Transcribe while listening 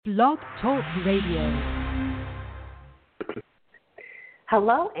Blog Talk Radio.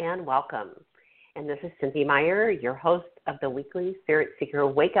 Hello and welcome. And this is Cynde Meyer, your host of the weekly Spirit Seeker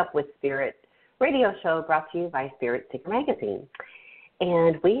Wake Up with Spirit radio show brought to you by Spirit Seeker Magazine.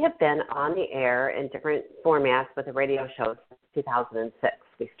 And we have been on the air in different formats with the radio show since 2006.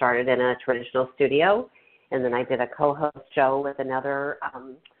 We started in a traditional studio, and then I did a co-host show with another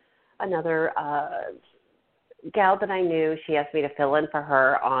gal that I knew. She asked me to fill in for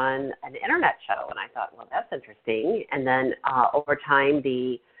her on an internet show, and I thought, well, that's interesting. And then over time,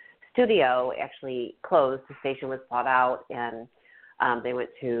 the studio actually closed. The station was bought out, and they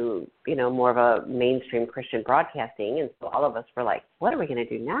went to, more of a mainstream Christian broadcasting. And so all of us were like, what are we going to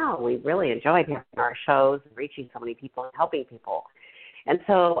do now? We really enjoyed having our shows and reaching so many people and helping people. And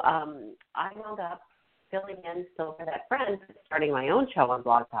so I wound up filling in still for that friend, starting my own show on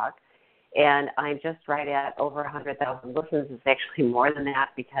Blog Talk. And I'm just right at over 100,000 listens. It's actually more than that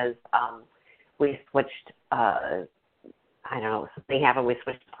because we switched, something happened. We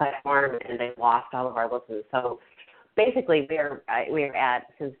switched the platform and they lost all of our listens. So basically we're at,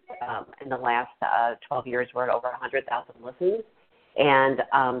 since in the last 12 years, we're at over 100,000 listens. And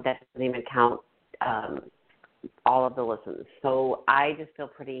that doesn't even count all of the listens. So I just feel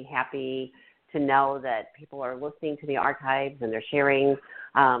pretty happy to know that people are listening to the archives and they're sharing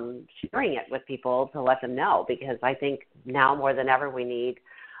it with people to let them know, because I think now more than ever we need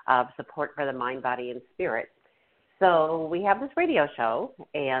support for the mind, body, and spirit. So we have this radio show,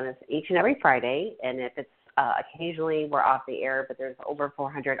 and it's each and every Friday, and if it's occasionally we're off the air, but there's over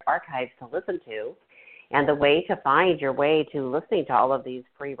 400 archives to listen to. And the way to find your way to listening to all of these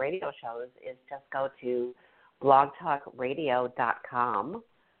free radio shows is just go to blogtalkradio.com.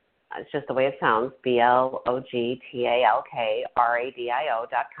 It's just the way it sounds,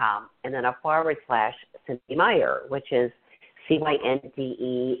 blogtalkradio.com, and then a / Cynde Meyer, which is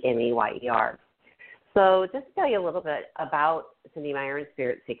CyndeMeyer. So just to tell you a little bit about Cynde Meyer and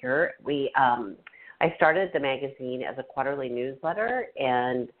Spirit Seeker, I started the magazine as a quarterly newsletter,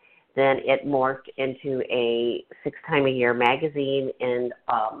 and then it morphed into a 6-time-a-year magazine in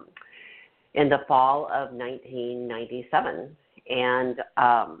the fall of 1997. And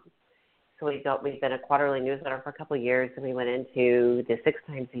so we've been a quarterly newsletter for a couple of years, and we went into the 6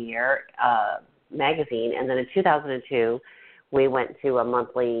 times a year magazine. And then in 2002, we went to a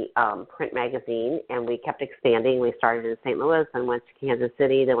monthly print magazine, and we kept expanding. We started in St. Louis, then went to Kansas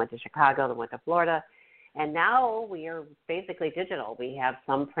City, then went to Chicago, then went to Florida. And now we are basically digital. We have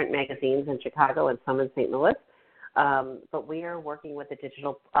some print magazines in Chicago and some in St. Louis, but we are working with a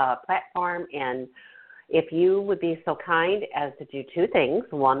digital platform. And if you would be so kind as to do 2 things.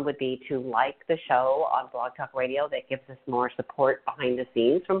 One would be to like the show on Blog Talk Radio. That gives us more support behind the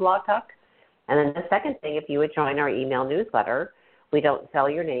scenes from Blog Talk. And then the second thing, if you would join our email newsletter, we don't sell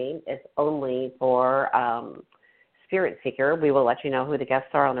your name. It's only for Spirit Seeker. We will let you know who the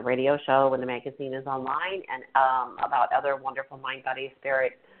guests are on the radio show when the magazine is online, and about other wonderful mind, body,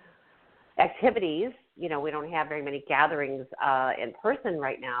 spirit activities. We don't have very many gatherings in person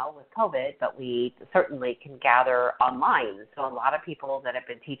right now with CoVid, but we certainly can gather online. So a lot of people that have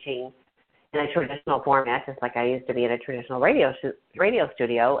been teaching in a traditional format, just like I used to be in a traditional radio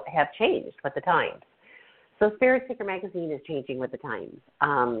studio, have changed with the times. So Spirit Seeker Magazine is changing with the times.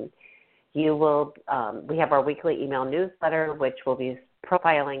 We have our weekly email newsletter, which will be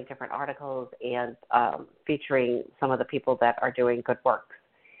profiling different articles and featuring some of the people that are doing good work.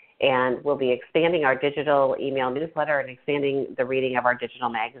 And we'll be expanding our digital email newsletter and expanding the reading of our digital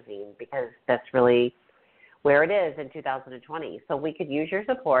magazine, because that's really where it is in 2020. So we could use your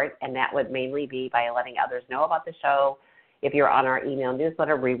support, and that would mainly be by letting others know about the show. If you're on our email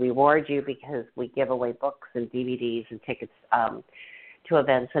newsletter, we reward you because we give away books and DVDs and tickets to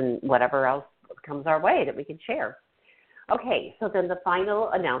events and whatever else comes our way that we can share. Okay, so then the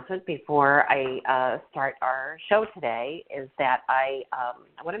final announcement before I start our show today is that I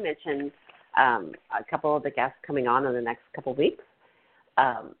want to mention a couple of the guests coming on in the next couple of weeks.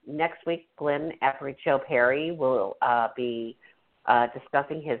 Next week, Glenn Aparicio Perry will be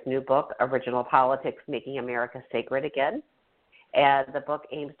discussing his new book, Original Politics, Making America Sacred Again. And the book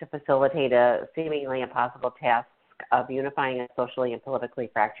aims to facilitate a seemingly impossible task of unifying a socially and politically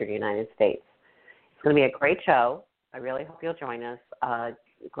fractured United States. It's going to be a great show. I really hope you'll join us.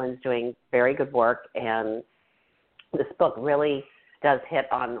 Glenn's doing very good work, and this book really does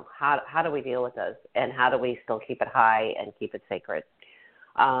hit on how do we deal with this, and how do we still keep it high and keep it sacred.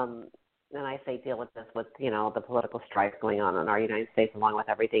 And I say deal with this with, the political strife going on in our United States along with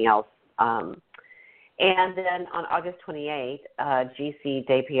everything else. And then on August 28th, GC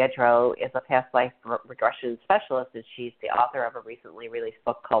De Pietro is a past life regression specialist, and she's the author of a recently released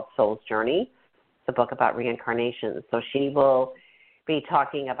book called Soul's Journey. It's a book about reincarnation. So she will be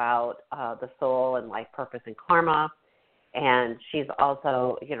talking about the soul and life purpose and karma. And she's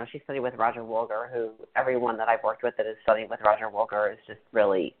also, she studied with Roger Wolger, who everyone that I've worked with that is studying with Roger Wolger is just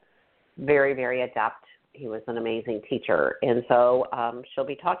really very, very adept. He was an amazing teacher. And so she'll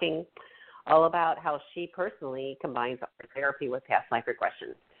be talking all about how she personally combines art therapy with past life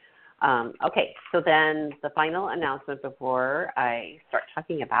regression. Okay, so then the final announcement before I start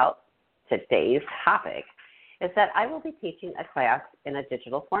talking about today's topic is that I will be teaching a class in a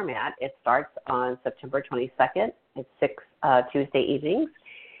digital format. It starts on September 22nd. It's 6 Tuesday evenings,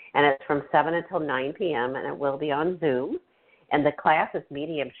 and it's from 7 until 9 p.m., and it will be on Zoom. And the class is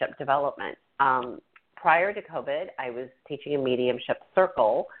mediumship development. Prior to COVID, I was teaching a mediumship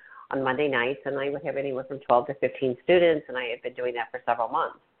circle on Monday nights, and I would have anywhere from 12 to 15 students, and I had been doing that for several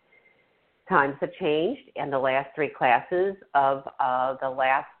months. Times have changed, and the last 3 classes of the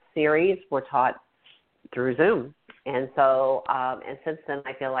last series were taught through Zoom. And so, and since then,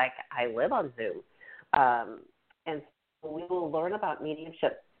 I feel like I live on Zoom. And so we will learn about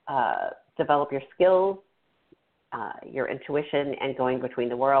mediumship, develop your skills, your intuition, and going between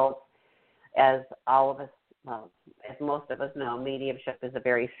the worlds. As all of us, as most of us know, mediumship is a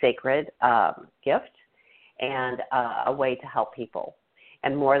very sacred gift and a way to help people.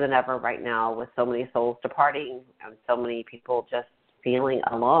 And more than ever right now, with so many souls departing and so many people just feeling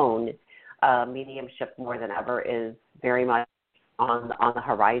alone, mediumship more than ever is very much on the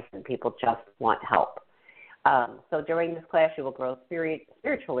horizon. People just want help. So during this class, you will grow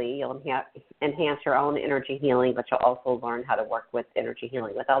spiritually. You'll enhance your own energy healing, but you'll also learn how to work with energy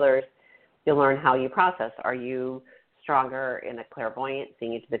healing with others. You'll learn how you process. Are you stronger in a clairvoyant,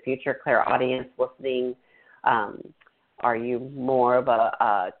 seeing into the future, clairaudience, listening? Are you more of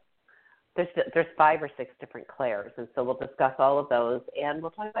a there's 5 or 6 different clairs, and so we'll discuss all of those, and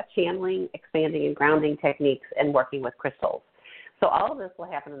we'll talk about channeling, expanding, and grounding techniques, and working with crystals. So all of this will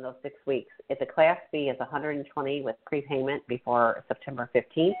happen in those 6 weeks. If the class fee is $120 with prepayment before September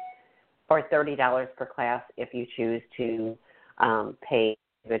 15th, or $30 per class if you choose to pay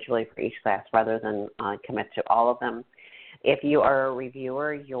individually for each class rather than commit to all of them. If you are a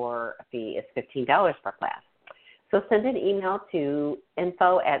reviewer, your fee is $15 per class. So send an email to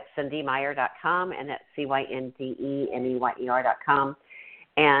info@CyndeMeyer.com, and that's CyndeMeyer.com.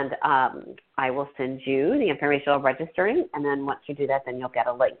 And I will send you the information of registering, and then once you do that, then you'll get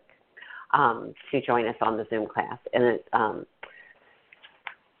a link to join us on the Zoom class. And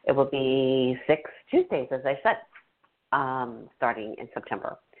it will be 6 Tuesdays, as I said, starting in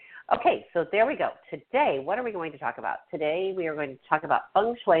September. Okay, so there we go. Today, what are we going to talk about? Today, we are going to talk about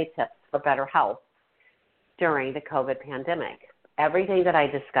Feng Shui tips for better health during the COVID pandemic. Everything that I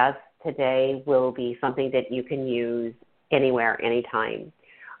discuss today will be something that you can use anywhere, anytime,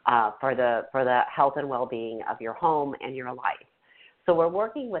 for the health and well-being of your home and your life. So we're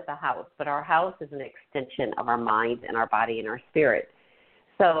working with the house, but our house is an extension of our mind and our body and our spirit.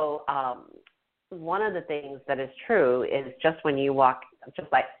 So one of the things that is true is just as when you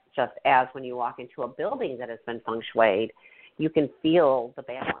walk into a building that has been feng shuied, you can feel the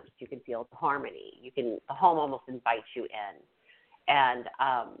balance, you can feel the harmony, the home almost invites you in. And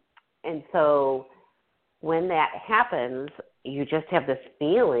so when that happens, you just have this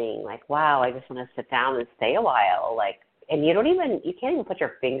feeling like, wow, I just want to sit down and stay a while. And you can't even put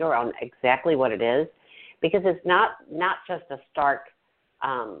your finger on exactly what it is, because it's not just a stark,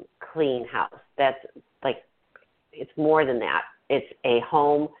 clean house. It's more than that. It's a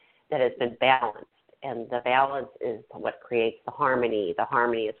home that has been balanced, and the balance is what creates the harmony. The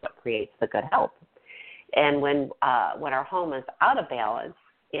harmony is what creates the good health. And when our home is out of balance,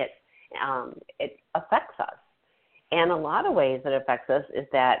 it affects us. And a lot of ways it affects us is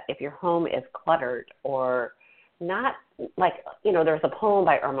that if your home is cluttered or not, there's a poem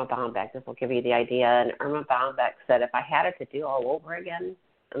by Irma Bombeck. This will give you the idea. And Irma Bombeck said, if I had it to do all over again,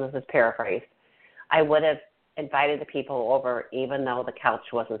 and this is paraphrased, I would have invited the people over even though the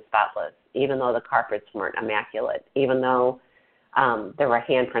couch wasn't spotless, even though the carpets weren't immaculate, even though there were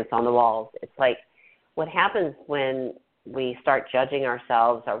handprints on the walls. It's like what happens when we start judging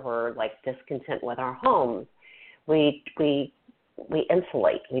ourselves or we're discontent with our homes, we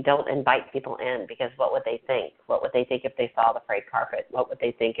insulate. We don't invite people in because what would they think? What would they think if they saw the frayed carpet? What would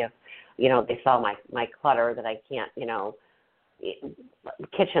they think if, they saw my clutter that I can't,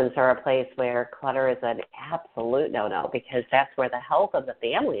 kitchens are a place where clutter is an absolute no-no because that's where the health of the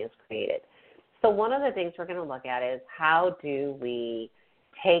family is created. So one of the things we're going to look at is how do we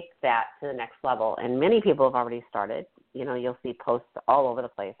take that to the next level, and many people have already started. You'll see posts all over the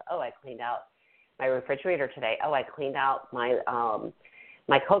place. Oh, I cleaned out my refrigerator today. Oh, I cleaned out my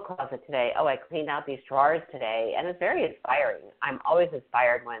coat closet today. Oh, I cleaned out these drawers today. And it's very inspiring. I'm always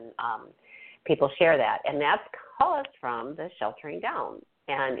inspired when people share that. And that's caused from the sheltering down.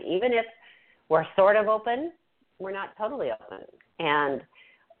 And even if we're sort of open, we're not totally open. And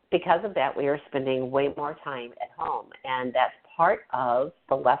because of that, we are spending way more time at home. And that's part of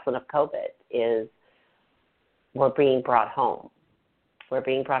the lesson of COVID is we're being brought home. We're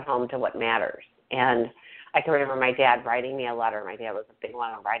being brought home to what matters. And I can remember my dad writing me a letter. My dad was a big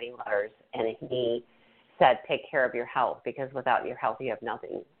one on writing letters, and he said, take care of your health, because without your health, you have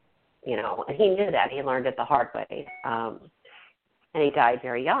nothing, And he knew that. He learned it the hard way. And he died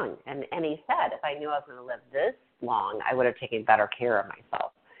very young. And he said, if I knew I was going to live this long, I would have taken better care of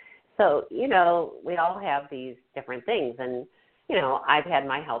myself. So, we all have these different things. And, I've had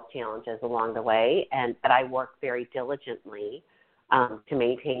my health challenges along the way, but I work very diligently to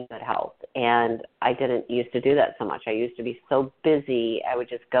maintain good health. And I didn't used to do that so much. I used to be so busy, I would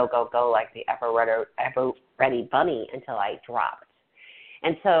just go like the ever-ready bunny until I dropped.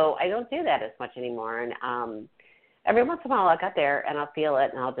 And so I don't do that as much anymore. And every once in a while I'll get there and I'll feel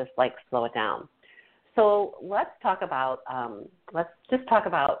it and I'll just slow it down. So let's talk about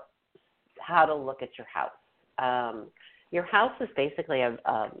how to look at your house. Your house is basically a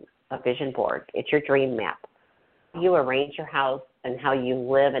vision board. It's your dream map. You arrange your house and how you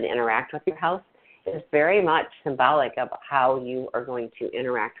live and interact with your house is very much symbolic of how you are going to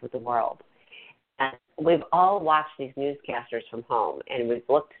interact with the world. And we've all watched these newscasters from home, and we've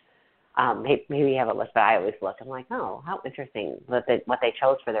looked, maybe you haven't looked, but I always look. I'm like, oh, how interesting what they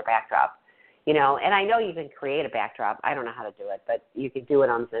chose for their backdrop. And I know you can create a backdrop. I don't know how to do it, but you can do it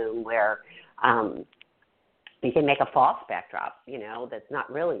on Zoom where you can make a false backdrop, that's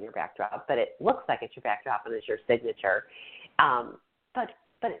not really your backdrop, but it looks like it's your backdrop and it's your signature.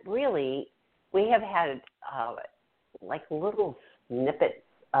 But really, we have had little snippets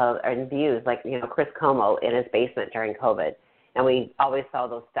and views, Chris Como in his basement during COVID. And we always saw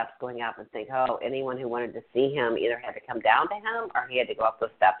those steps going up and think, oh, anyone who wanted to see him either had to come down to him or he had to go up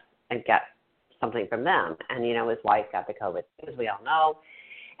those steps and get something from them. And, his wife got the COVID, as we all know.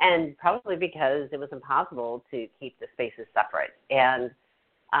 And probably because it was impossible to keep the spaces separate. And,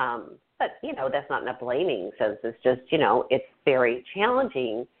 but, that's not in a blaming sense. It's just, it's very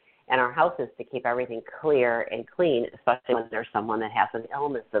challenging in our houses to keep everything clear and clean, especially when there's someone that has an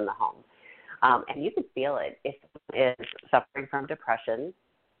illness in the home. And you can feel it. If someone is suffering from depression,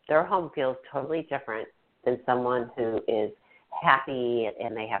 their home feels totally different than someone who is happy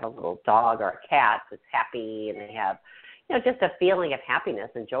and they have a little dog or a cat that's happy and they have just a feeling of happiness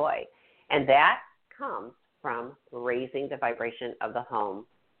and joy. And that comes from raising the vibration of the home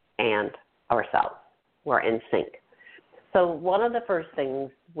and ourselves. We're in sync. So one of the first things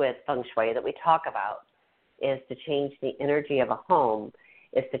with Feng Shui that we talk about is to change the energy of a home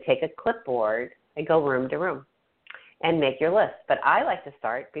is to take a clipboard and go room to room and make your list. But I like to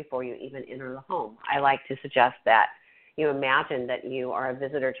start before you even enter the home. I like to suggest that you imagine that you are a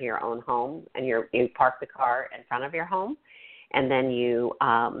visitor to your own home and you park the car in front of your home, and then you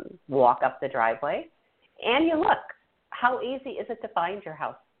walk up the driveway and you look. How easy is it to find your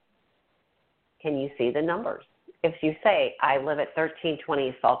house? Can you see the numbers? If you say, I live at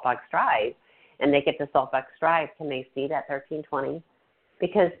 1320 Saltbox Drive, and they get to Saltbox Drive, can they see that 1320?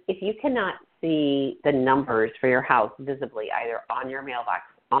 Because if you cannot see the numbers for your house visibly, either on your mailbox,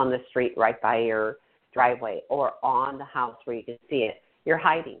 on the street right by your driveway, or on the house where you can see it, you're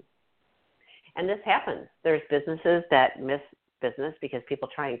hiding. And this happens. There's businesses that miss business because people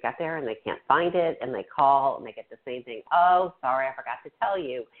try and get there and they can't find it, and they call and they get the same thing. Oh, sorry, I forgot to tell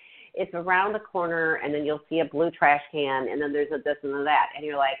you. It's around the corner, and then you'll see a blue trash can, and then there's a this and a that. And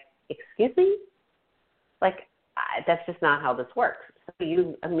you're like, excuse me? That's just not how this works. So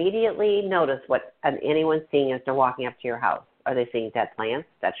you immediately notice what anyone's seeing as they're walking up to your house. Are they seeing dead plants,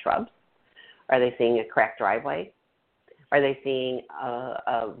 dead shrubs? Are they seeing a cracked driveway? Are they seeing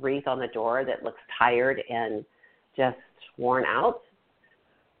a wreath on the door that looks tired and just worn out?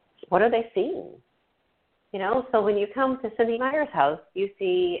 What are they seeing? So when you come to Cynde Meyer's house, you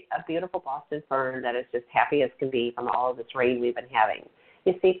see a beautiful Boston fern that is just happy as can be from all of this rain we've been having.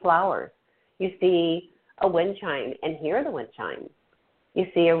 You see flowers. You see a wind chime and hear the wind chime. You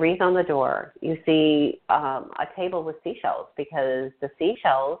see a wreath on the door. You see a table with seashells, because the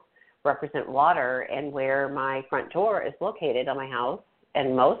seashells represent water, and where my front door is located on my house,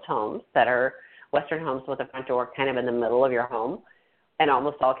 and most homes that are Western homes with a front door kind of in the middle of your home, in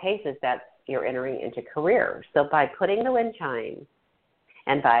almost all cases, that's you're entering into career. So by putting the wind chime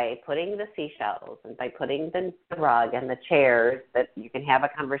And by putting the seashells and by putting the rug and the chairs that you can have a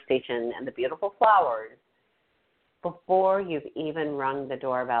conversation and the beautiful flowers, before you've even rung the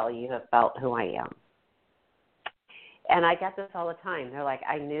doorbell, you have felt who I am. And I get this all the time. They're like,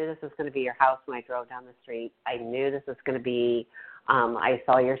 I knew this was going to be your house when I drove down the street. I knew this was going to be, I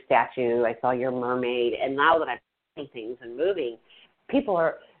saw your statue, I saw your mermaid. And now that I'm doing things and moving, people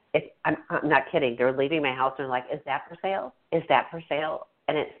are, I'm not kidding, they're leaving my house and they're like, is that for sale? Is that for sale?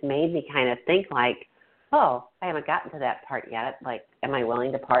 And it's made me kind of think like, oh, I haven't gotten to that part yet. Like, am I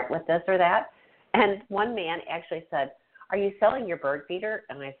willing to part with this or that? And one man actually said, are you selling your bird feeder?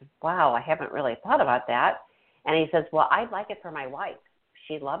 And I said, wow, I haven't really thought about that. And he says, well, I'd like it for my wife.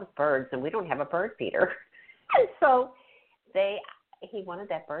 She loves birds, and we don't have a bird feeder. And so he wanted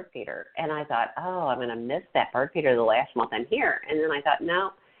that bird feeder. And I thought, oh, I'm going to miss that bird feeder the last month I'm here. And then I thought,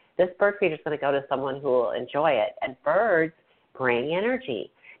 no, this bird feeder is going to go to someone who will enjoy it. And birds bring energy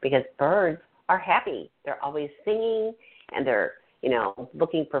because birds are happy. They're always singing, and they're,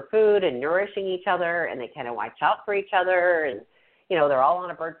 looking for food and nourishing each other, and they kind of watch out for each other. And, they're all on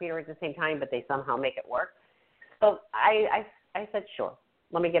a bird feeder at the same time, but they somehow make it work. So I said, sure,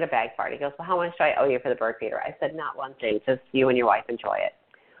 let me get a bag for it. He goes, well, how much do I owe you for the bird feeder? I said, not one thing, just you and your wife enjoy it.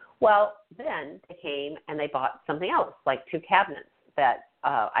 Well, then they came and they bought something else, like 2 cabinets that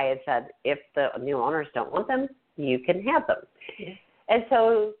I had said, if the new owners don't want them, you can have them. And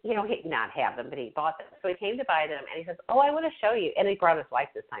so, he not have them, but he bought them. So he came to buy them, and he says, oh, I want to show you. And he brought his wife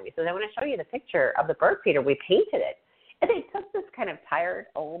this time. He says, I want to show you the picture of the bird feeder. We painted it. And they took this kind of tired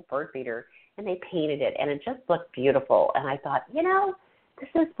old bird feeder, and they painted it, and it just looked beautiful. And I thought, this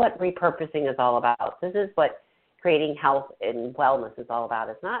is what repurposing is all about. This is what creating health and wellness is all about.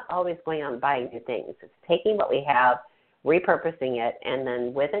 It's not always going out and buying new things. It's taking what we have, repurposing it, and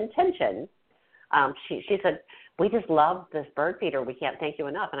then with intention. She said, we just love this bird feeder. We can't thank you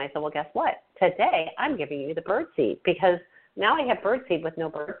enough. And I said, well, guess what? Today I'm giving you the bird seed because now I have bird seed with no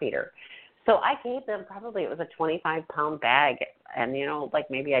bird feeder. So I gave them probably, it was a 25-pound bag, and,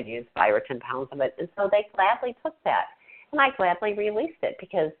 maybe I'd use 5 or 10 pounds of it. And so they gladly took that, and I gladly released it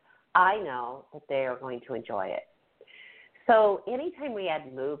because I know that they are going to enjoy it. So anytime we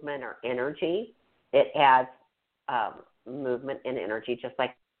add movement or energy, it adds movement and energy, just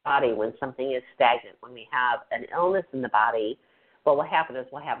like the body. When something is stagnant, when we have an illness in the body, what will happen is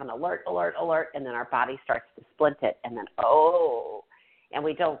we'll have an alert, and then our body starts to splint it, and then, and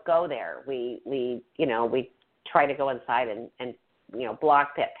we don't go there. We try to go inside and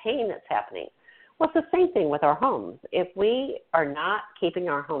block that pain that's happening. Well, it's the same thing with our homes. If we are not keeping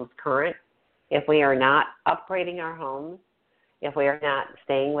our homes current, if we are not upgrading our homes, if we are not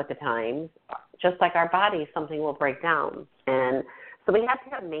staying with the times, just like our body, something will break down. And so we have to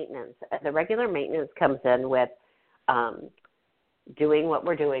have maintenance. The regular maintenance comes in with doing what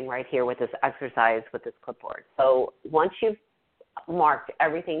we're doing right here with this exercise, with this clipboard. So once you've marked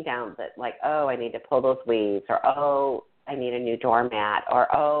everything down that like, I need to pull those weeds, or, I need a new doormat,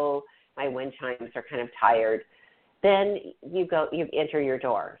 or, my wind chimes are kind of tired, then you enter your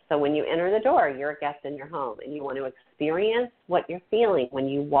door. So when you enter the door, you're a guest in your home, and you want to experience what you're feeling when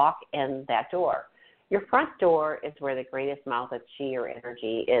you walk in that door. Your front door is where the greatest amount of chi or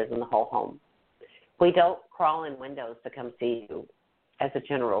energy is in the whole home. We don't crawl in windows to come see you as a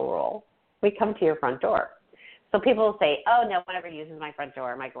general rule. We come to your front door. So people will say, oh, no one ever uses my front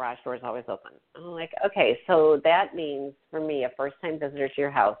door. My garage door is always open. I'm like, okay, so that means for me, a first-time visitor to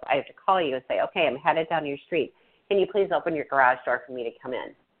your house, I have to call you and say, okay, I'm headed down your street. Can you please open your garage door for me to come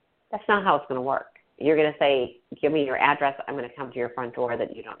in? That's not how it's going to work. You're going to say, give me your address. I'm going to come to your front door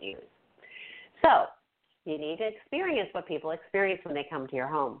that you don't use. So you need to experience what people experience when they come to your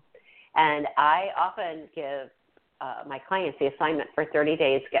home. And I often give my clients the assignment for 30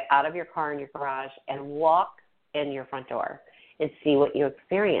 days, get out of your car in your garage and walk in your front door and see what you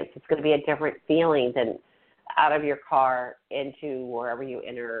experience. It's going to be a different feeling than out of your car into wherever you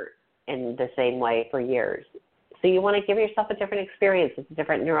enter in the same way for years. So you want to give yourself a different experience. It's a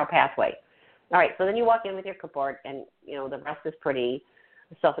different neural pathway. All right, so then you walk in with your clipboard, and, the rest is pretty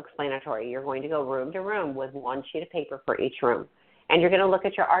self-explanatory. You're going to go room to room with one sheet of paper for each room, and you're going to look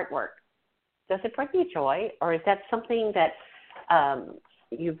at your artwork. Does it bring you joy, or is that something that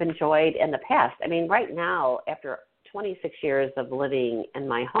you've enjoyed in the past? I mean, right now, after 26 years of living in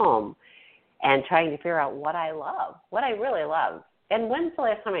my home and trying to figure out what I love, what I really love, and when's the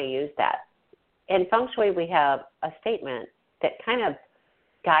last time I used that? In Feng Shui, we have a statement that kind of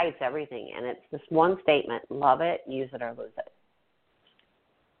guides everything, and it's this one statement: love it, use it, or lose it.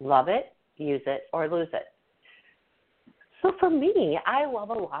 Love it, use it, or lose it. So for me, I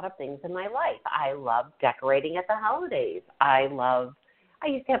love a lot of things in my life. I love decorating at the holidays. I love I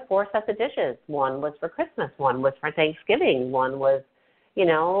used to have 4 sets of dishes. One was for Christmas, one was for Thanksgiving, one was,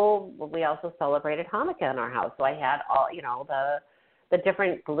 we also celebrated Hanukkah in our house. So I had all, the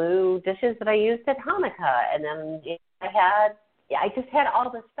different blue dishes that I used at Hanukkah. And then I just had all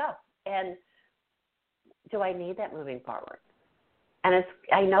this stuff. And do I need that moving forward? And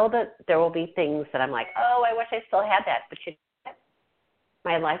I know that there will be things that I'm like, oh, I wish I still had that. But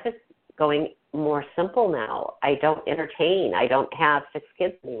my life is going more simple now. I don't entertain. I don't have 6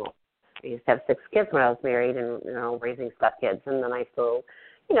 kids anymore. I used to have 6 kids when I was married and, raising stepkids. And then I still,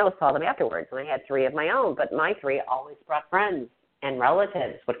 saw them afterwards. And I had 3 of my own. But my 3 always brought friends and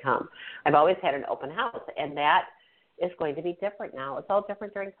relatives would come. I've always had an open house. And that is going to be different now. It's all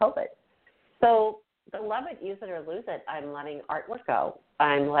different during COVID. So the love it, use it, or lose it, I'm letting artwork go.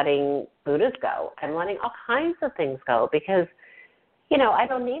 I'm letting Buddhas go. I'm letting all kinds of things go because, I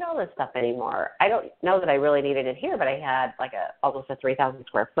don't need all this stuff anymore. I don't know that I really needed it here, but I had like almost a 3,000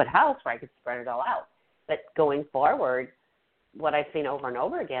 square foot house where I could spread it all out. But going forward, what I've seen over and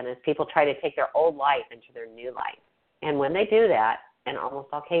over again is people try to take their old life into their new life. And when they do that, in almost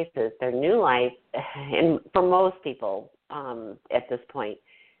all cases, their new life, and for most people at this point,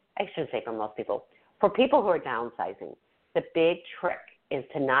 I shouldn't say for most people, for people who are downsizing, the big trick is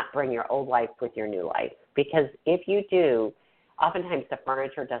to not bring your old life with your new life. Because if you do, oftentimes the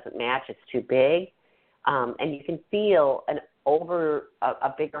furniture doesn't match, it's too big, and you can feel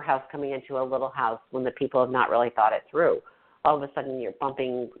a bigger house coming into a little house when the people have not really thought it through. All of a sudden you're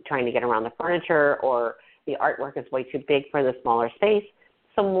trying to get around the furniture, or the artwork is way too big for the smaller space.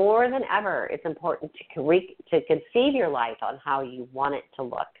 So more than ever, it's important to conceive your life on how you want it to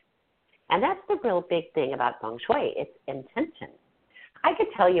look. And that's the real big thing about Feng Shui. It's intention. I could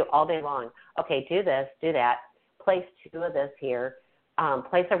tell you all day long, okay, do this, do that, place 2 of this here,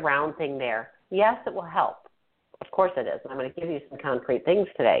 place a round thing there. Yes, it will help. Of course it is. I'm going to give you some concrete things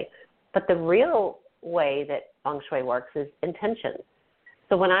today. But the real way that Feng Shui works is intention.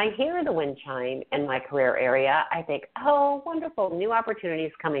 So when I hear the wind chime in my career area, I think, oh, wonderful, new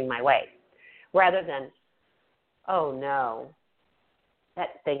opportunities coming my way, rather than, oh, no,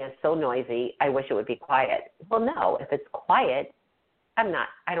 that thing is so noisy, I wish it would be quiet. Well, no, if it's quiet, I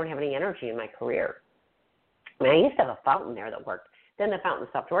don't have any energy in my career. I mean, I used to have a fountain there that worked. Then the fountain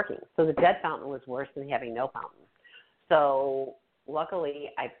stopped working. So the dead fountain was worse than having no fountain. So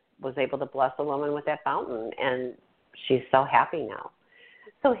luckily, I was able to bless a woman with that fountain, and she's so happy now.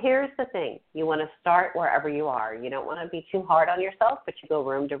 So here's the thing. You want to start wherever you are. You don't want to be too hard on yourself, but you go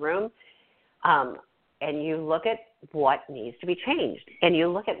room to room, and you look at what needs to be changed, and you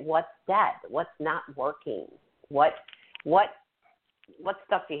look at what's dead, what's not working, what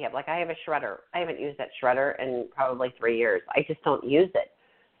stuff do you have? Like I have a shredder. I haven't used that shredder in probably 3 years. I just don't use it.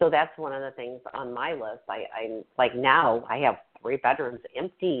 So that's one of the things on my list. I'm like, now I have 3 bedrooms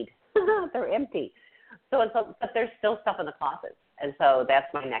emptied. They're empty. But there's still stuff in the closets. And so that's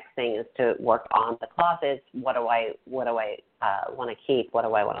my next thing, is to work on the closets. What do I want to keep? What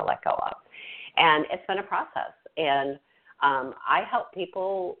do I want to let go of? And it's been a process. And I help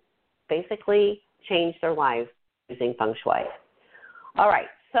people basically change their lives using Feng Shui. All right,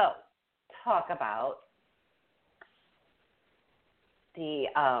 so talk about the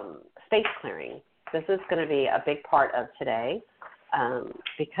space clearing. This is going to be a big part of today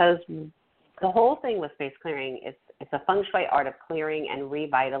because the whole thing with space clearing is it's a Feng Shui art of clearing and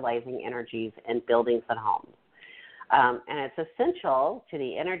revitalizing energies in buildings and homes. And it's essential to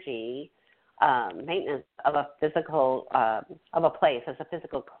the energy maintenance of a physical of a place as a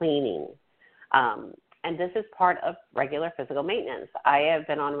physical cleaning. And this is part of regular physical maintenance. I have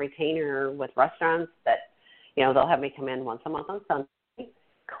been on retainer with restaurants that, they'll have me come in once a month on Sunday,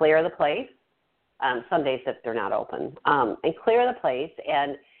 clear the place, Sundays if they're not open, and clear the place.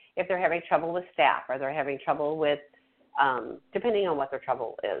 And if they're having trouble with staff, or they're having trouble with, depending on what their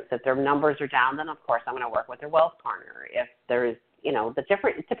trouble is, if their numbers are down, then of course I'm going to work with their wealth partner. If there's,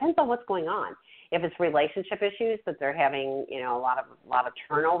 it depends on what's going on. If it's relationship issues that they're having, a lot of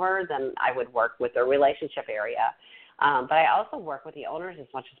turnover, then I would work with their relationship area. But I also work with the owners as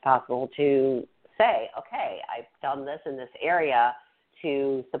much as possible to say, okay, I've done this in this area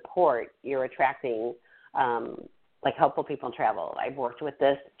to support your attracting, helpful people in travel. I've worked with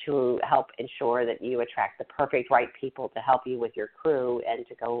this to help ensure that you attract the perfect right people to help you with your crew and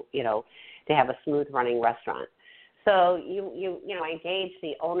to go, to have a smooth running restaurant. So you engage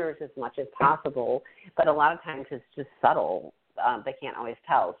the owners as much as possible, but a lot of times it's just subtle. They can't always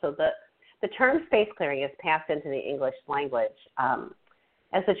tell. So the term space clearing is passed into the English language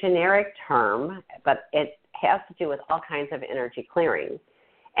as a generic term, but it has to do with all kinds of energy clearing.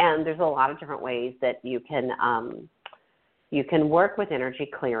 And there's a lot of different ways that you can you can work with energy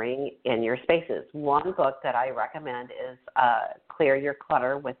clearing in your spaces. One book that I recommend is Clear Your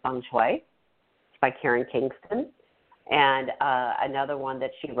Clutter with Feng Shui by Karen Kingston. And another one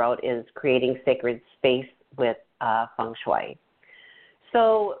that she wrote is Creating Sacred Space with Feng Shui.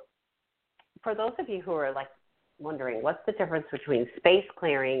 So for those of you who are like wondering, what's the difference between space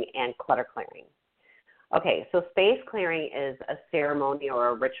clearing and clutter clearing? Okay, so space clearing is a ceremony or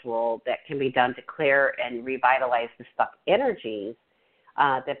a ritual that can be done to clear and revitalize the stuck energies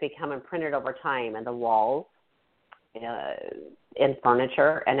that become imprinted over time in the walls, in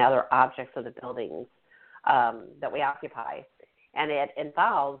furniture, and other objects of the buildings that we occupy. And it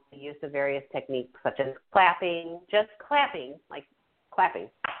involves the use of various techniques such as clapping, just clapping, like clapping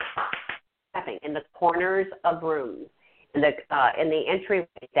in the corners of rooms, in the entryway,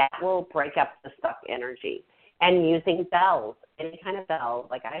 that will break up the stuck energy. And using bells, any kind of bell,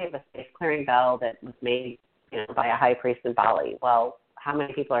 like I have a space clearing bell that was made by a high priest in Bali. Well, how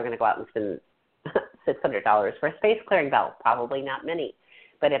many people are going to go out and spend $600 for a space clearing bell? Probably not many.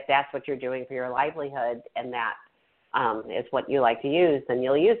 But if that's what you're doing for your livelihood and that is what you like to use, then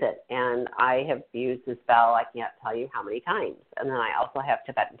you'll use it. And I have used this bell, I can't tell you how many times. And then I also have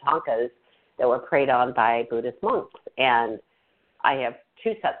Tibetan tonkas that were prayed on by Buddhist monks. And I have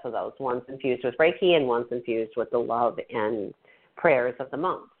two sets of those. One's infused with Reiki and one's infused with the love and prayers of the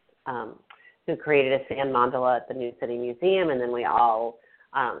monks who created a sand mandala at the New City Museum. And then we all,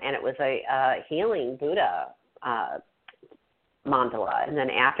 and it was a healing Buddha mandala. And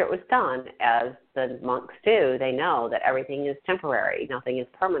then after it was done, as the monks do, they know that everything is temporary, nothing is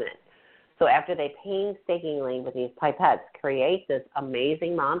permanent. So after they painstakingly, with these pipettes, create this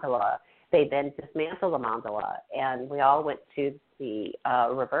amazing mandala, they then dismantle the mandala. And we all went to the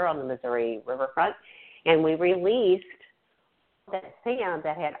river on the Missouri riverfront, and we released that sand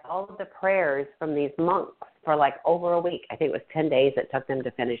that had all of the prayers from these monks for like over a week. I think it was 10 days it took them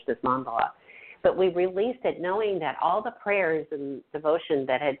to finish this mandala. But we released it knowing that all the prayers and devotion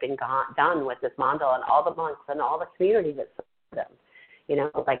that had been done with this mandala and all the monks and all the community that supported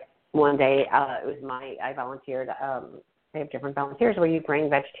them. Like one day I volunteered. They have different volunteers where you bring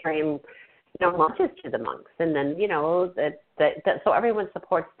vegetarian lunches to the monks. And then, so everyone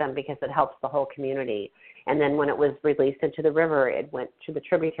supports them because it helps the whole community. And then when it was released into the river, it went to the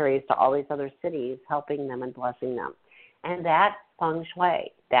tributaries to all these other cities, helping them and blessing them. And that Feng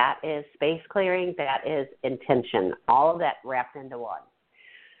Shui, that is space clearing, that is intention, all of that wrapped into one.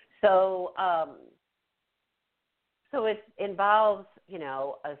 So, so it involves,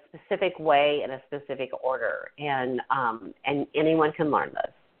 a specific way and a specific order, and anyone can learn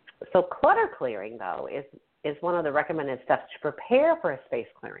this. So clutter clearing, though, is one of the recommended steps to prepare for a space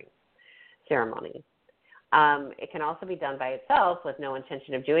clearing ceremony. It can also be done by itself with no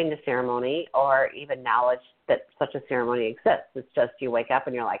intention of doing the ceremony or even knowledge that such a ceremony exists. It's just you wake up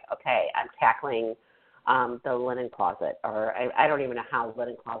and you're like, okay, I'm tackling the linen closet, or I don't even know how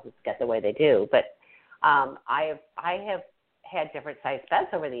linen closets get the way they do, but I have had different size beds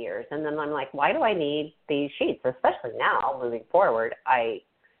over the years, and then I'm like, why do I need these sheets? Especially now, moving forward, I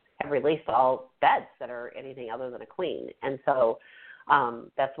have released all beds that are anything other than a queen, and so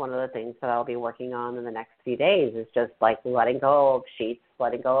that's one of the things that I'll be working on in the next few days is just like letting go of sheets,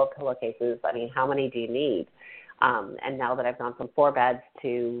 letting go of pillowcases. I mean, how many do you need? And now that I've gone from 4 beds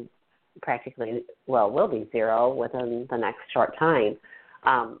to practically, will be 0 within the next short time,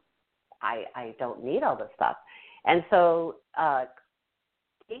 I don't need all this stuff. And so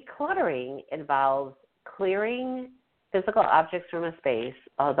decluttering involves clearing physical objects from a space,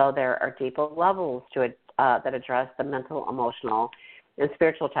 although there are deeper levels to it that address the mental, emotional, and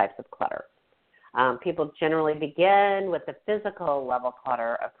spiritual types of clutter. People generally begin with the physical level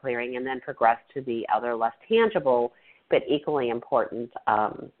clutter of clearing and then progress to the other less tangible but equally important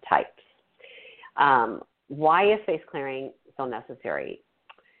types. Why is space clearing so necessary?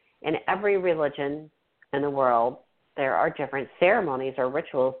 In every religion in the world, there are different ceremonies or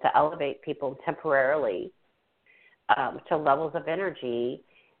rituals to elevate people temporarily to levels of energy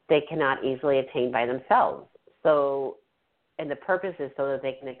they cannot easily attain by themselves. So, and the purpose is so that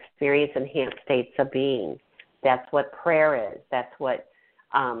they can experience enhanced states of being. That's what prayer is. That's what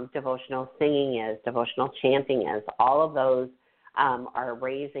devotional singing is, devotional chanting is. All of those are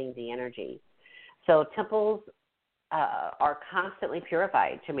raising the energy. So temples are constantly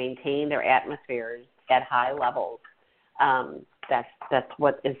purified to maintain their atmospheres at high levels. That's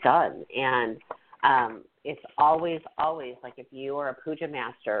what is done. And it's always, like if you are a puja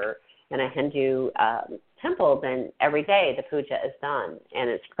master in a Hindu temple, then every day the puja is done, and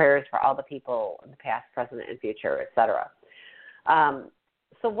it's prayers for all the people in the past, present, and future, etc.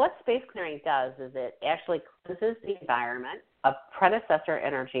 So what space clearing does is it actually cleanses the environment of predecessor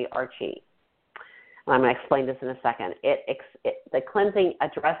energy or chi. And I'm going to explain this in a second. The cleansing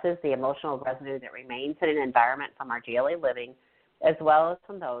addresses the emotional residue that remains in an environment from our daily living, as well as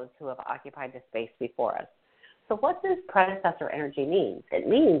from those who have occupied the space before us. So what does predecessor energy mean? It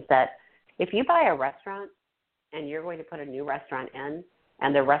means that if you buy a restaurant and you're going to put a new restaurant in,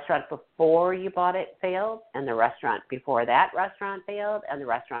 and the restaurant before you bought it failed, and the restaurant before that restaurant failed, and the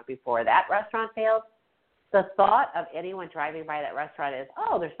restaurant before that restaurant failed, the thought of anyone driving by that restaurant is,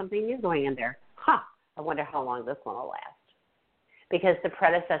 oh, there's something new going in there. I wonder how long this one will last. Because the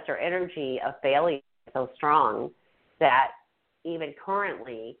predecessor energy of failure is so strong that even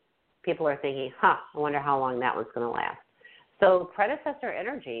currently people are thinking, I wonder how long that one's going to last. So predecessor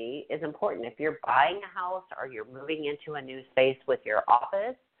energy is important. If you're buying a house or you're moving into a new space with your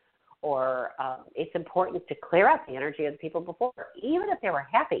office, or it's important to clear out the energy of the people before. Even if they were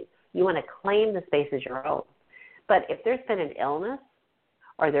happy, you want to claim the space as your own. But if there's been an illness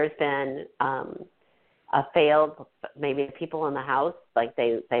or there's been a failed, maybe people in the house, like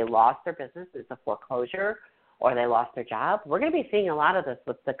they lost their business, it's a foreclosure, or they lost their job, we're going to be seeing a lot of this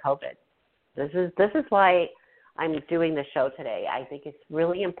with the COVID. This is why I'm doing the show today. I think it's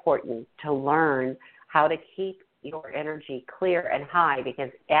really important to learn how to keep your energy clear and high, because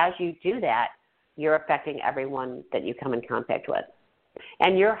as you do that, you're affecting everyone that you come in contact with.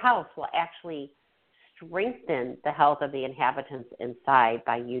 And your house will actually strengthen the health of the inhabitants inside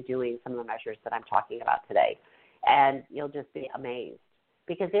by you doing some of the measures that I'm talking about today. And you'll just be amazed.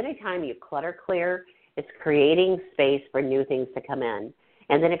 Because anytime you clutter clear, it's creating space for new things to come in.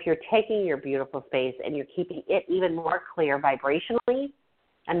 And then if you're taking your beautiful space and you're keeping it even more clear vibrationally,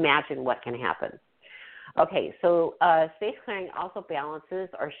 imagine what can happen. Okay, so space clearing also balances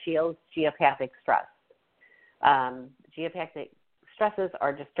or shields geopathic stress. Geopathic stresses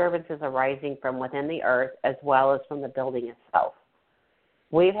are disturbances arising from within the earth as well as from the building itself.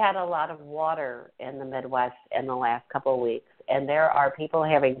 We've had a lot of water in the Midwest in the last couple of weeks, and there are people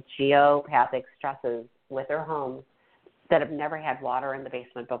having geopathic stresses with their homes that have never had water in the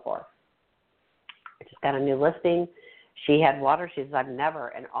basement before. I just got a new listing. She had water. She says, I've never,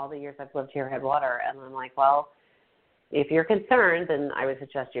 in all the years I've lived here, had water. And I'm like, well, if you're concerned, then I would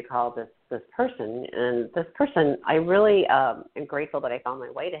suggest you call this person. And this person, I really am grateful that I found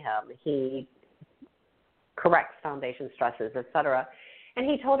my way to him. He corrects foundation stresses, et cetera. And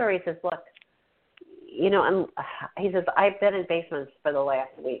he told her, he says, look, he says, I've been in basements for the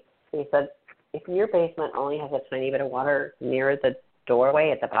last week. He said, if your basement only has a tiny bit of water near the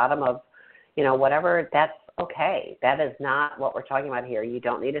doorway at the bottom of, whatever, that's okay. That is not what we're talking about here. You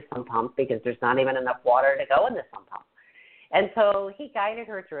don't need a sump pump because there's not even enough water to go in the sump pump. And so he guided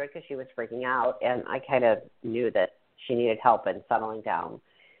her through it because she was freaking out, and I kind of knew that she needed help in settling down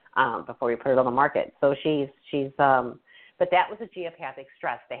before we put it on the market. So but that was a geopathic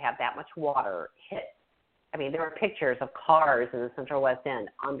stress. They have that much water hit. I mean, there were pictures of cars in the Central West End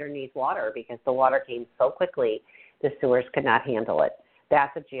underneath water because the water came so quickly the sewers could not handle it.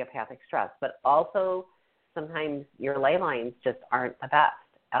 That's a geopathic stress. But also sometimes your ley lines just aren't the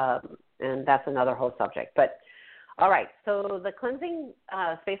best, and that's another whole subject. But, all right, so the cleansing,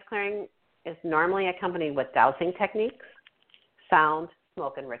 space clearing is normally accompanied with dowsing techniques, sound,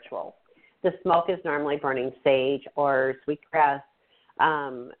 smoke, and ritual. The smoke is normally burning sage or sweetgrass.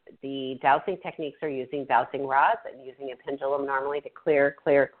 The dowsing techniques are using dowsing rods and using a pendulum normally to clear,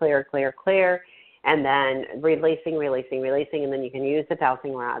 and then releasing, and then you can use the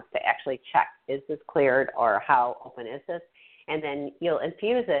dowsing rods to actually check, is this cleared or how open is this? And then you'll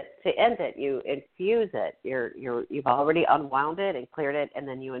infuse it. To end it, you infuse it. You've already unwound it and cleared it, and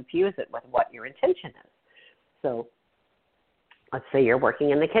then you infuse it with what your intention is. So let's say you're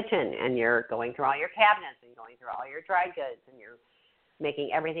working in the kitchen and you're going through all your cabinets and going through all your dry goods and you're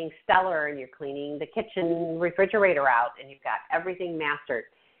making everything stellar and you're cleaning the kitchen refrigerator out and you've got everything mastered.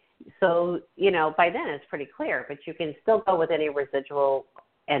 So, by then it's pretty clear, but you can still go with any residual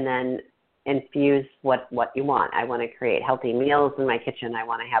and then infuse what you want. I want to create healthy meals in my kitchen. I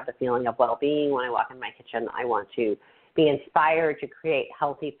want to have the feeling of well-being when I walk in my kitchen. I want to be inspired to create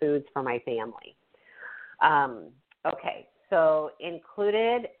healthy foods for my family. Okay, so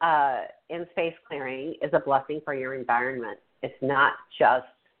included in space clearing is a blessing for your environment. It's not just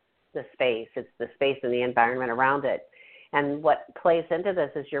the space. It's the space and the environment around it. And what plays into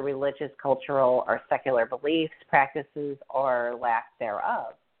this is your religious, cultural, or secular beliefs, practices, or lack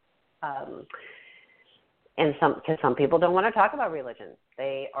thereof. Because some people don't want to talk about religion.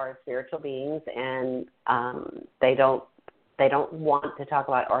 They are spiritual beings, and they don't want to talk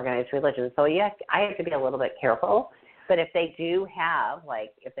about organized religion. So I have to be a little bit careful But if they do have,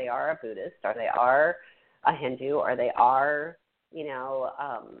 like, if they are a Buddhist or they are a Hindu or they are,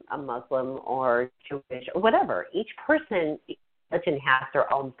 a Muslim or Jewish or whatever, each person, each religion has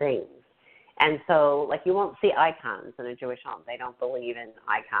their own things. And so, like, you won't see icons in a Jewish home. They don't believe in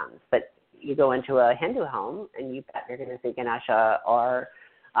icons. But you go into a Hindu home, and you bet you're going to see Ganesha or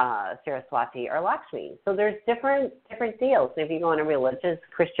Saraswati or Lakshmi. So there's different deals. If you go in a religious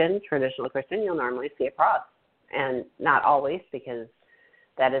Christian, traditional Christian, you'll normally see a cross. And not always, because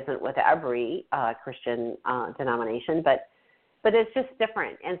that isn't with every Christian denomination. But it's just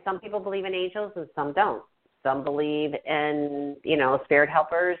different. And some people believe in angels and some don't. Some believe in, spirit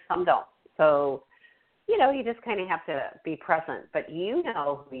helpers, some don't. So, you just kind of have to be present. But you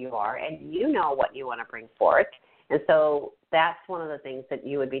know who you are, and you know what you want to bring forth. And so that's one of the things that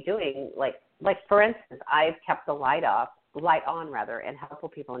you would be doing. Like for instance, I've kept the light on, and helpful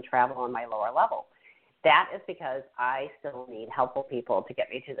people in travel on my lower level. That is because I still need helpful people to get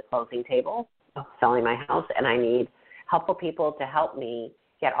me to the closing table of selling my house, and I need helpful people to help me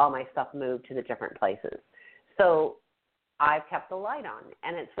get all my stuff moved to the different places. So I've kept the light on,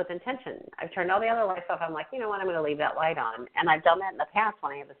 and it's with intention. I've turned all the other lights off. I'm like, you know what, I'm going to leave that light on. And I've done that in the past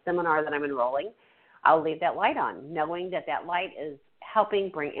when I have a seminar that I'm enrolling. I'll leave that light on, knowing that light is helping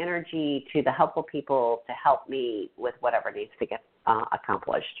bring energy to the helpful people to help me with whatever needs to get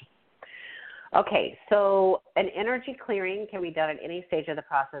accomplished. Okay, so an energy clearing can be done at any stage of the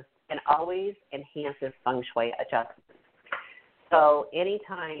process and always enhances Feng Shui adjustments. So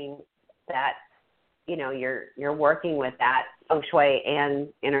anytime that you're working with that Feng Shui and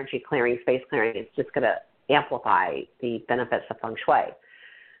energy clearing, space clearing, it's just going to amplify the benefits of Feng Shui.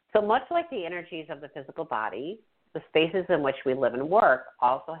 So much like the energies of the physical body, the spaces in which we live and work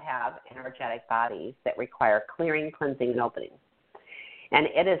also have energetic bodies that require clearing, cleansing, and opening. And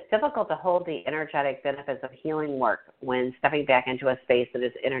it is difficult to hold the energetic benefits of healing work when stepping back into a space that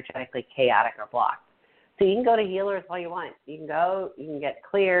is energetically chaotic or blocked. So you can go to healers all you want. You can get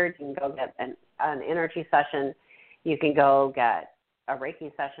cleared, you can go get an energy session, you can go get a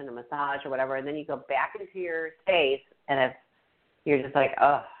Reiki session, a massage or whatever, and then you go back into your space, and if you're just like,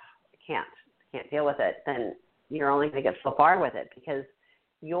 oh, I can't deal with it, then you're only going to get so far with it, because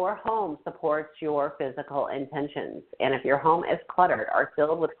your home supports your physical intentions. And if your home is cluttered or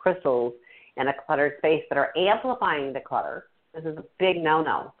filled with crystals in a cluttered space that are amplifying the clutter, this is a big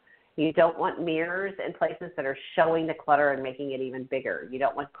no-no. You don't want mirrors in places that are showing the clutter and making it even bigger. You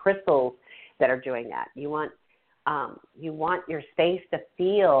don't want crystals that are doing that. You want your space to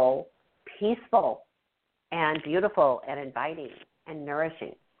feel peaceful and beautiful and inviting and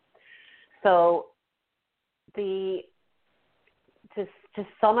nourishing. So to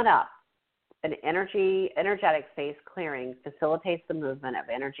sum it up, an energetic space clearing facilitates the movement of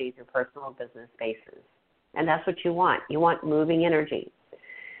energy through personal and business spaces. And that's what you want. You want moving energy.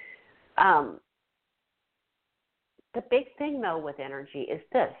 The big thing, though, with energy is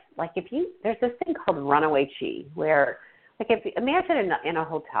this. Like, there's this thing called runaway chi, where, like, imagine in a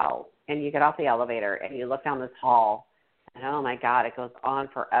hotel, and you get off the elevator, and you look down this hall, and, oh, my God, it goes on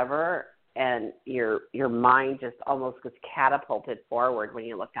forever, and your mind just almost gets catapulted forward when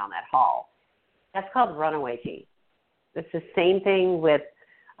you look down that hall. That's called runaway chi. It's the same thing with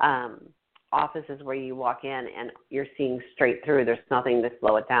offices where you walk in and you're seeing straight through. There's nothing to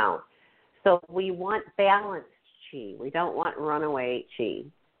slow it down. So we want balanced chi. We don't want runaway chi.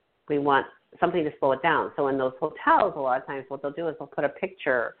 We want something to slow it down. So in those hotels, a lot of times what they'll do is they'll put a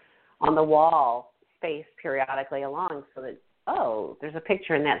picture on the wall spaced periodically along so that, oh, there's a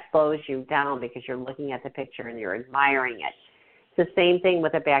picture, and that slows you down because you're looking at the picture and you're admiring it. It's the same thing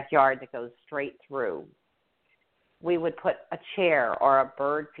with a backyard that goes straight through. We would put a chair or a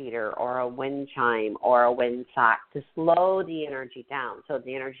bird feeder or a wind chime or a wind sock to slow the energy down so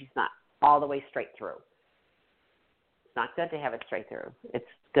the energy's not all the way straight through. It's not good to have it straight through. It's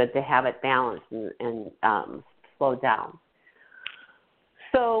good to have it balanced and slowed down.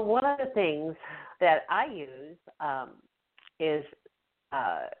 So one of the things that I use is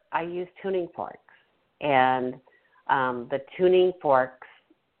I use tuning forks, and the tuning forks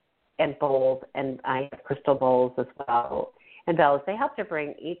and bowls, and I have crystal bowls as well, and bells, they help to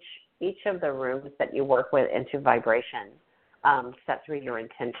bring each of the rooms that you work with into vibration, set through your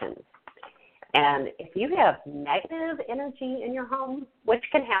intentions. And if you have negative energy in your home, which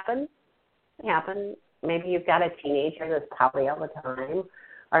can happen, maybe you've got a teenager that's pouty all the time,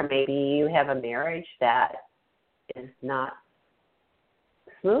 or maybe you have a marriage that is not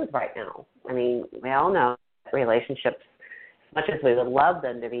smooth right now. I mean, we all know relationships, as much as we would love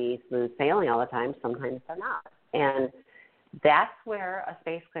them to be smooth sailing all the time, sometimes they're not. And that's where a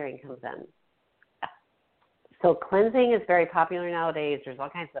space clearing comes in. So cleansing is very popular nowadays. There's all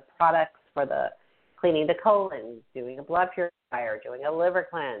kinds of products for the cleaning the colon, doing a blood purifier, doing a liver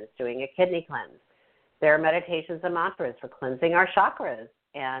cleanse, doing a kidney cleanse. There are meditations and mantras for cleansing our chakras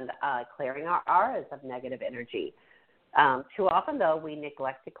and clearing our auras of negative energy. Too often, though, we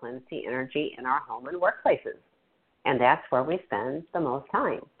neglect to cleanse the energy in our home and workplaces, and that's where we spend the most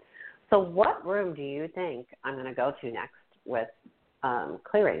time. So what room do you think I'm going to go to next with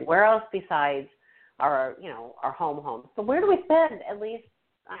clearing? Where else besides our home? So where do we spend at least,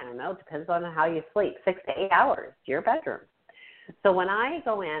 I don't know, depends on how you sleep, 6 to 8 hours, your bedroom. So when I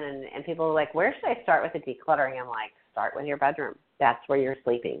go in and people are like, where should I start with the decluttering? I'm like, start with your bedroom. That's where you're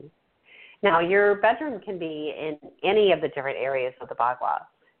sleeping. Now, your bedroom can be in any of the different areas of the Bagua,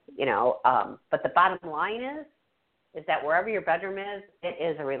 but the bottom line is that wherever your bedroom is, it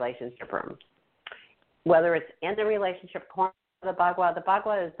is a relationship room. Whether it's in the relationship corner of the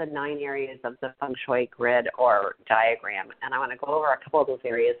Bagua is the 9 areas of the Feng Shui grid or diagram, and I want to go over a couple of those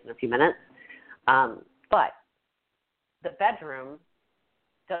areas in a few minutes. But the bedroom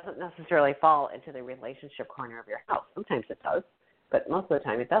doesn't necessarily fall into the relationship corner of your house. Sometimes it does, but most of the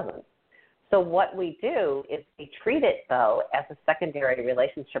time it doesn't. So what we do is we treat it, though, as a secondary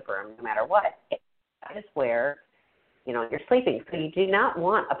relationship room no matter what. That is where, you're sleeping. So you do not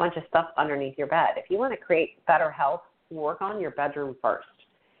want a bunch of stuff underneath your bed. If you want to create better health, work on your bedroom first,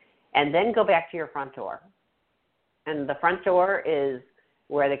 and then go back to your front door. And the front door is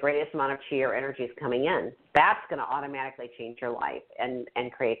where the greatest amount of chi or energy is coming in. That's going to automatically change your life and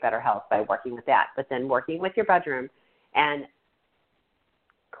create better health by working with that. But then working with your bedroom and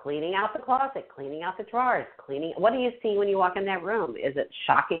cleaning out the closet, cleaning out the drawers, what do you see when you walk in that room? Is it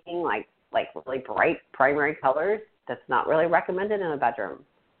shocking, like really bright primary colors? That's not really recommended in a bedroom.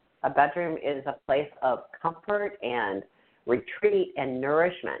 A bedroom is a place of comfort and retreat and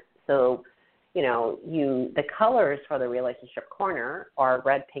nourishment. So, the colors for the relationship corner are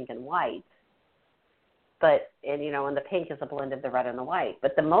red, pink, and white. And the pink is a blend of the red and the white.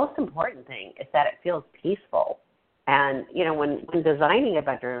 But the most important thing is that it feels peaceful. And, when designing a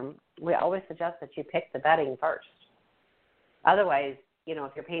bedroom, we always suggest that you pick the bedding first. Otherwise,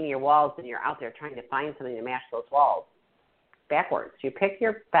 if you're painting your walls and you're out there trying to find something to match those walls, backwards. You pick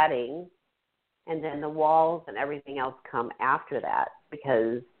your bedding, and then the walls and everything else come after that,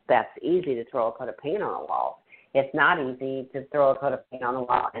 because that's easy to throw a coat of paint on a wall. It's not easy to throw a coat of paint on the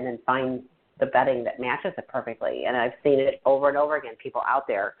wall and then find the bedding that matches it perfectly. And I've seen it over and over again, people out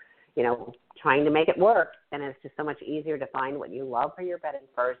there, trying to make it work, and it's just so much easier to find what you love for your bedding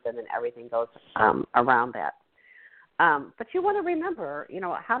first, and then everything goes around that. But you want to remember,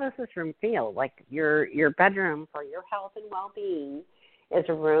 how does this room feel? Like your bedroom for your health and well-being is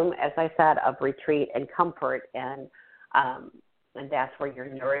a room, as I said, of retreat and comfort, and that's where you're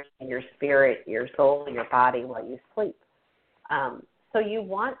nourishing your spirit, your soul, your body while you sleep. So you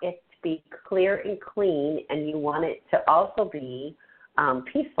want it to be clear and clean, and you want it to also be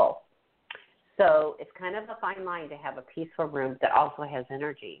peaceful. So it's kind of a fine line to have a peaceful room that also has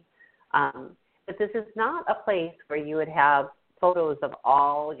energy. But this is not a place where you would have photos of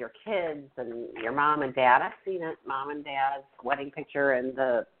all your kids and your mom and dad. I've seen it, mom and dad's wedding picture in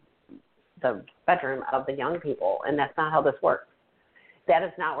the bedroom of the young people, and that's not how this works. That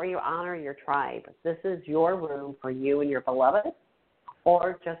is not where you honor your tribe. This is your room for you and your beloved,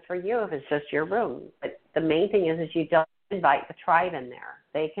 or just for you if it's just your room. But the main thing is you don't invite the tribe in there.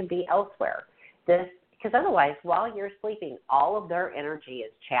 They can be elsewhere. Because otherwise, while you're sleeping, all of their energy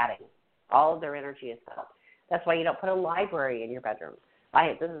is chatting. All of their energy is felt. That's why you don't put a library in your bedroom.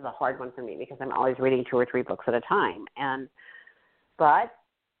 This is a hard one for me because I'm always reading 2 or 3 books at a time. But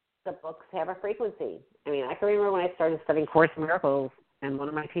the books have a frequency. I mean, I can remember when I started studying Course in Miracles, and one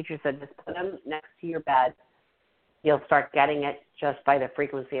of my teachers said, just put them next to your bed. You'll start getting it just by the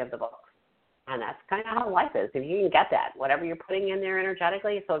frequency of the books. And that's kind of how life is. If you can get that, whatever you're putting in there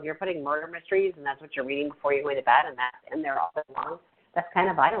energetically, so if you're putting murder mysteries and that's what you're reading before you go to bed and that's in there all day long, that's kind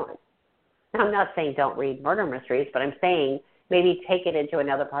of violent. Now, I'm not saying don't read murder mysteries, but I'm saying maybe take it into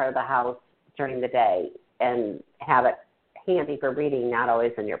another part of the house during the day and have it handy for reading, not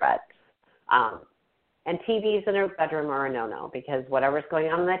always in your bed. And TVs in your bedroom are a no-no because whatever's going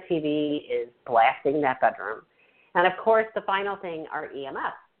on in that TV is blasting that bedroom. And, of course, the final thing are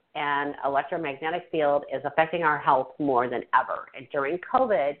EMFs. And electromagnetic field is affecting our health more than ever. And during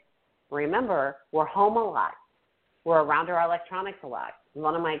COVID, remember, we're home a lot. We're around our electronics a lot.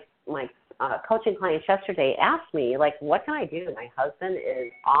 One of my coaching clients yesterday asked me, what can I do? My husband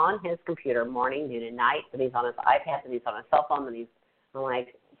is on his computer morning, noon, and night, then he's on his iPad, then he's on his cell phone, I'm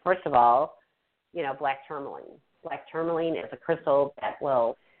like, first of all, black tourmaline. Black tourmaline is a crystal that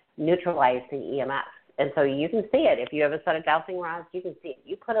will neutralize the EMFs. And so you can see it. If you have a set of dowsing rods, you can see it.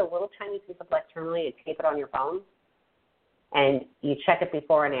 You put a little tiny piece of black tourmaline and tape it on your phone, and you check it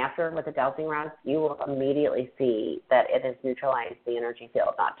before and after with the dowsing rods, you will immediately see that it has neutralized the energy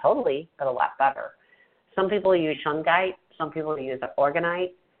field. Not totally, but a lot better. Some people use shungite. Some people use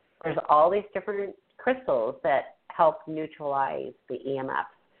organite. There's all these different crystals that help neutralize the EMF.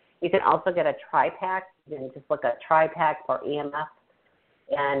 You can also get a tri-pack. You can just look at tri-pack for EMF.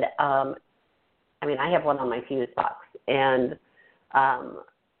 And, I have one on my fuse box, and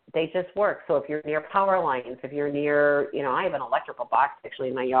they just work. So if you're near power lines, if you're near, I have an electrical box actually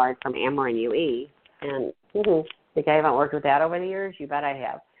in my yard from Ameren UE, and think I haven't worked with that over the years? You bet I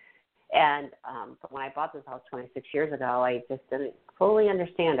have. And but when I bought this house 26 years ago, I just didn't fully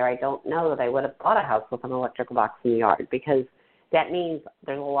understand, or I don't know that I would have bought a house with an electrical box in the yard, because that means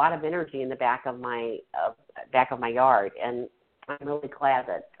there's a lot of energy in the back of my yard, and I'm really glad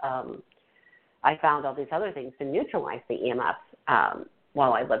that I found all these other things to neutralize the EMFs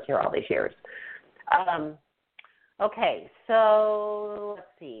while I lived here all these years. Okay, so let's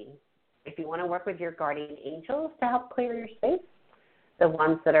see. If you want to work with your guardian angels to help clear your space, the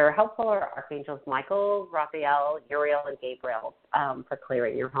ones that are helpful are Archangels Michael, Raphael, Uriel, and Gabriel for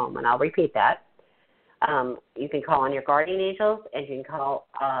clearing your home. And I'll repeat that. You can call on your guardian angels, and you can call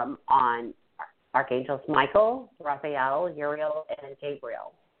on Archangels Michael, Raphael, Uriel, and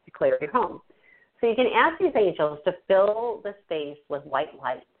Gabriel to clear your home. So you can ask these angels to fill the space with white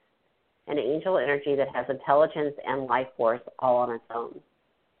light, an angel energy that has intelligence and life force all on its own.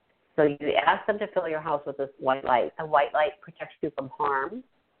 So you ask them to fill your house with this white light. The white light protects you from harm.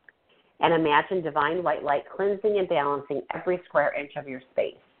 And imagine divine white light cleansing and balancing every square inch of your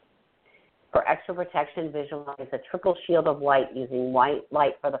space. For extra protection, visualize a triple shield of white using white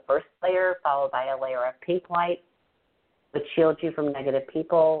light for the first layer, followed by a layer of pink light, which shields you from negative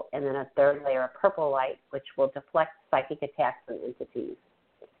people, and then a third layer of purple light, which will deflect psychic attacks and entities.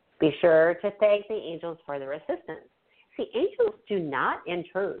 Be sure to thank the angels for their assistance. See, angels do not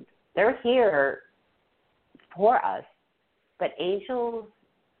intrude. They're here for us, but angels,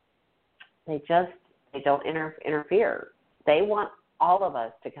 they don't interfere. They want all of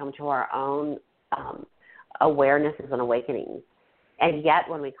us to come to our own awarenesses and awakenings. And yet,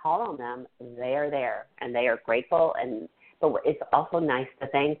 when we call on them, they are there, and they are grateful. But it's also nice to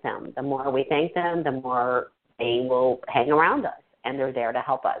thank them. The more we thank them, the more they will hang around us, and they're there to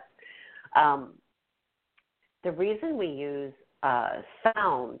help us. The reason we use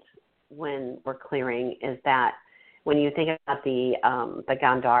sound when we're clearing is that when you think about the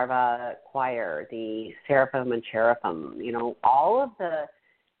Gandharva choir, the seraphim and cherubim, all of the,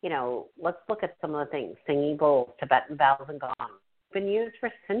 let's look at some of the things. Singing bowls, Tibetan bells and gongs, been used for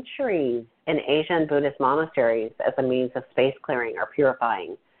centuries in Asian Buddhist monasteries as a means of space clearing or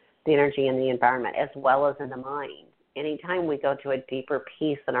purifying the energy in the environment, as well as in the mind. Anytime we go to a deeper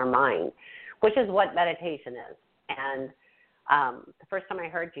peace in our mind, which is what meditation is. And the first time I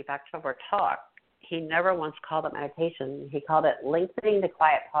heard Deepak Chopra talk, he never once called it meditation. He called it lengthening the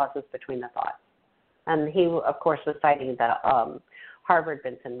quiet pauses between the thoughts. And he, of course, was citing the Harvard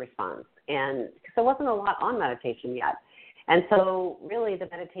Benson response. And because there wasn't a lot on meditation yet. And so really the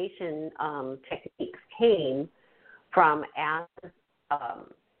meditation techniques came from as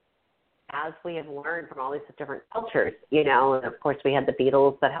we have learned from all these different cultures, and of course we had the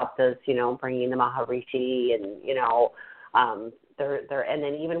Beatles that helped us, bringing the Maharishi and, and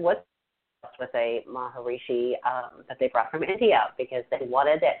then even with a Maharishi that they brought from India, because they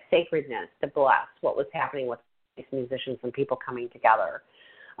wanted that sacredness to bless what was happening with these musicians and people coming together.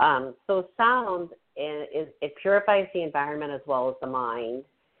 So sound, it purifies the environment as well as the mind,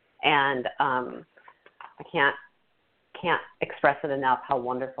 and I can't express it enough how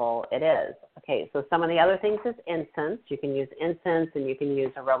wonderful it is. Okay, so some of the other things is incense. You can use incense, and you can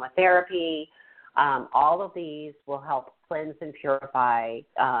use aromatherapy. All of these will help cleanse and purify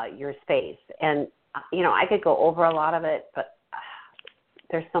your space. And, I could go over a lot of it, but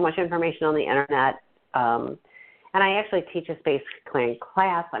there's so much information on the internet. And I actually teach a space clearing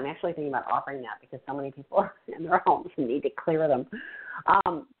class. I'm actually thinking about offering that because so many people are in their homes and need to clear them.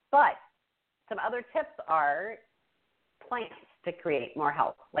 But some other tips are plants to create more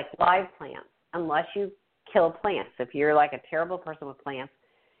health, like live plants, unless you kill plants. If you're like a terrible person with plants,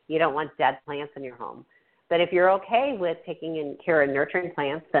 you don't want dead plants in your home. But if you're okay with taking in care of nurturing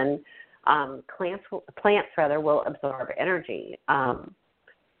plants, then plants will absorb energy.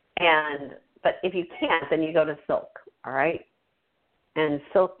 But if you can't, then you go to silk, all right? And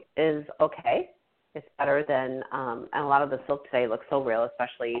silk is okay. It's better than, and a lot of the silk today looks so real,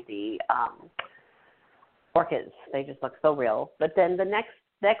 especially the orchids. They just look so real. But then the next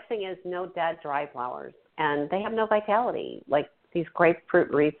Next thing is no dead dry flowers, and they have no vitality. Like these grapefruit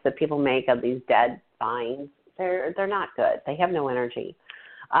wreaths that people make of these dead vines, they're not good. They have no energy.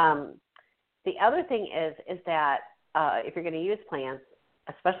 The other thing is that if you're going to use plants,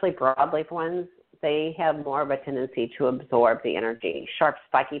 especially broadleaf ones, they have more of a tendency to absorb the energy. Sharp,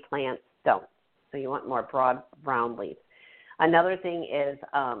 spiky plants don't. So you want more broad, round leaves. Another thing is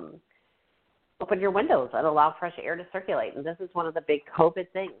open your windows and allow fresh air to circulate. And this is one of the big COVID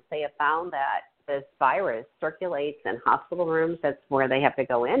things. They have found that this virus circulates in hospital rooms. That's where they have to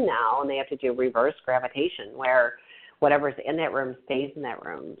go in now, and they have to do reverse gravitation, where whatever's in that room stays in that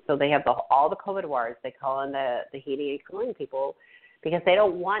room. So they have all the COVID wards. They call in the heating and cooling people because they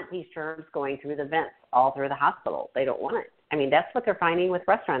don't want these germs going through the vents all through the hospital. They don't want it. I mean, that's what they're finding with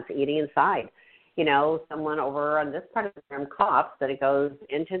restaurants, eating inside. You know, someone over on this part of the room coughs, that it goes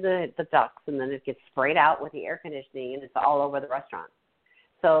into the ducts, and then it gets sprayed out with the air conditioning, and it's all over the restaurant.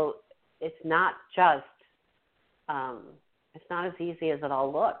 So it's not just, it's not as easy as it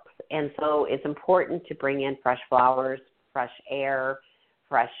all looks. And so it's important to bring in fresh flowers, fresh air,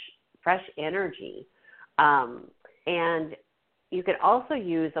 fresh energy. And you could also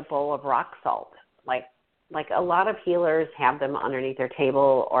use a bowl of rock salt. Like a lot of healers have them underneath their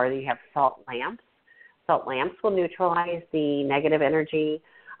table, or you have salt lamps. Salt lamps will neutralize the negative energy,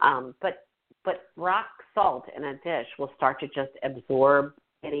 but rock salt in a dish will start to just absorb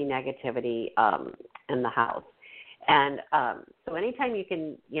any negativity in the house. And so anytime you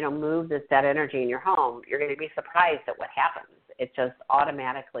can, move this dead energy in your home, you're going to be surprised at what happens. It just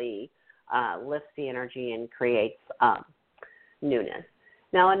automatically lifts the energy and creates newness.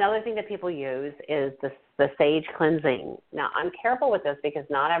 Now, another thing that people use is the sage cleansing. Now, I'm careful with this because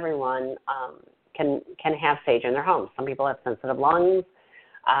not everyone can have sage in their home. Some people have sensitive lungs,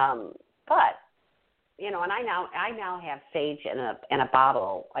 but and I now have sage in a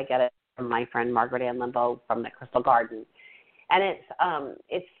bottle. I get it from my friend Margaret Ann Limbo from the Crystal Garden, and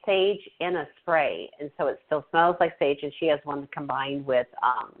it's sage in a spray, and so it still smells like sage. And she has one combined with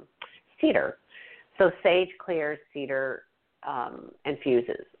cedar. So sage clears, cedar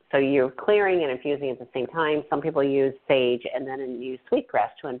infuses. So you're clearing and infusing at the same time. Some people use sage and then use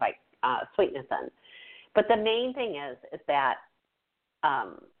sweetgrass to invite sweetness in. But the main thing is that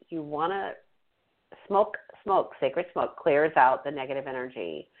you want to smoke. Sacred smoke clears out the negative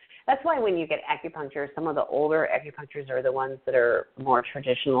energy. That's why when you get acupuncture, some of the older acupuncturists are the ones that are more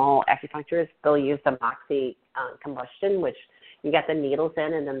traditional acupuncturists. They'll use the moxie combustion, which you get the needles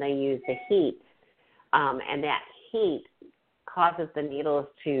in, and then they use the heat. And that heat causes the needles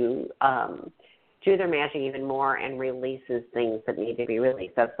to do their magic even more and releases things that need to be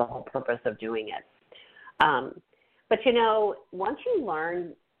released. That's the whole purpose of doing it. But, once you learn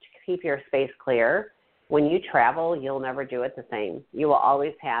to keep your space clear, when you travel, you'll never do it the same. You will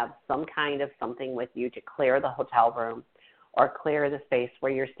always have some kind of something with you to clear the hotel room, or clear the space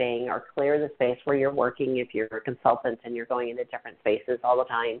where you're staying, or clear the space where you're working if you're a consultant and you're going into different spaces all the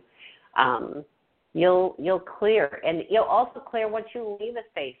time. You'll clear, and you'll also clear once you leave a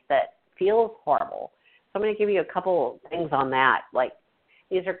space that feels horrible. So I'm going to give you a couple things on that. Like,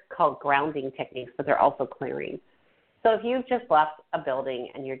 these are called grounding techniques, but they're also clearing. So if you've just left a building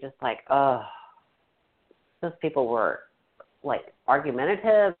and you're just like, oh, those people were like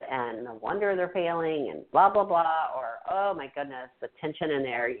argumentative and no wonder they're failing and blah, blah, blah, or, oh my goodness, the tension in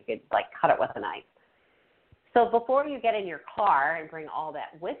there, you could like cut it with a knife. So before you get in your car and bring all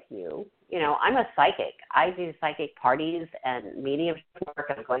that with you, I'm a psychic. I do psychic parties and medium work,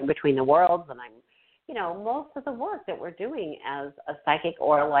 and I'm going between the worlds, and I'm, most of the work that we're doing as a psychic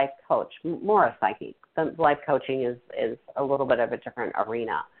or a life coach, more a psychic. The life coaching is a little bit of a different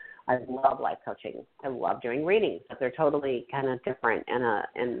arena. I love life coaching. I love doing readings, but they're totally kind of different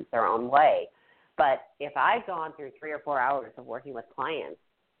in their own way. But if I've gone through 3 or 4 hours of working with clients,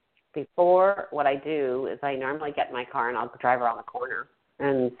 before, what I do is I normally get in my car and I'll drive around the corner.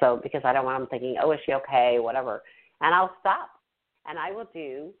 And so, because I don't want them thinking, oh, is she okay, whatever. And I'll stop. And I will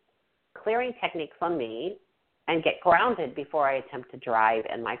do clearing techniques on me and get grounded before I attempt to drive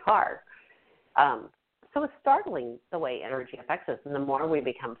in my car. So it's startling the way energy affects us. And the more we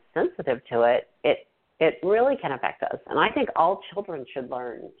become sensitive to it, it really can affect us. And I think all children should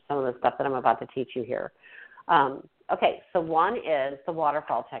learn some of the stuff that I'm about to teach you here. Okay, so one is the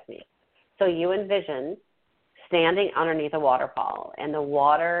waterfall technique. So you envision standing underneath a waterfall, and the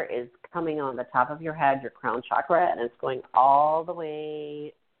water is coming on the top of your head, your crown chakra, and it's going all the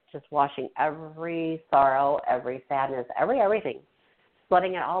way, just washing every sorrow, every sadness, everything, just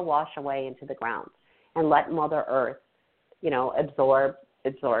letting it all wash away into the ground, and let Mother Earth,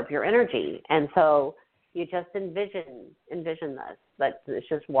 absorb your energy. And so you just envision this, that it's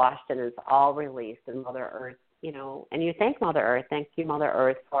just washed and it's all released in Mother Earth, and you thank Mother Earth. Thank you, Mother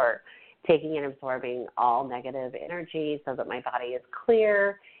Earth, for taking and absorbing all negative energy so that my body is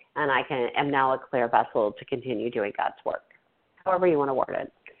clear and I am now a clear vessel to continue doing God's work, however you want to word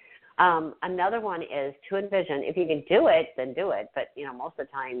it. Another one is to envision. If you can do it, then do it. But, most of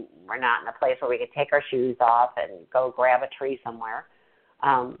the time we're not in a place where we can take our shoes off and go grab a tree somewhere.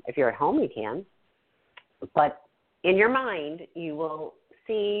 If you're at home, you can. But in your mind, you will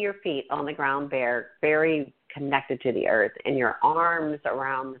see your feet on the ground bare, very connected to the earth, and your arms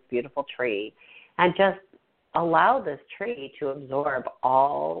around this beautiful tree. And just allow this tree to absorb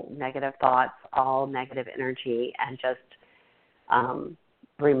all negative thoughts, all negative energy, and just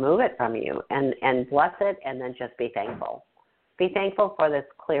remove it from you and bless it, and then just be thankful. Be thankful for this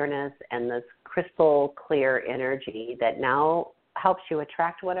clearness and this crystal clear energy that now helps you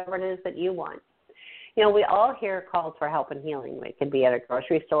attract whatever it is that you want. We all hear calls for help and healing. It could be at a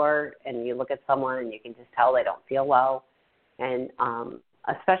grocery store, and you look at someone and you can just tell they don't feel well. And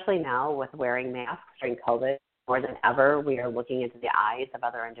especially now with wearing masks during COVID, more than ever, we are looking into the eyes of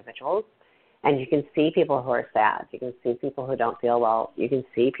other individuals. And you can see people who are sad. You can see people who don't feel well. You can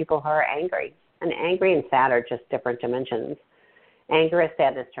see people who are angry. And angry and sad are just different dimensions. Anger is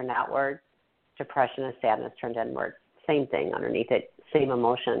sadness turned outward. Depression is sadness turned inward. Same thing underneath it. Same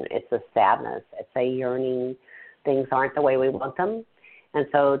emotion. It's a sadness. It's a yearning. Things aren't the way we want them. And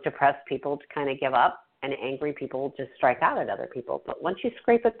so depressed people kind of give up, and angry people just strike out at other people. But once you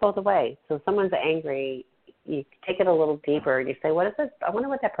scrape it both away, so if someone's angry, you take it a little deeper and you say, what is it? I wonder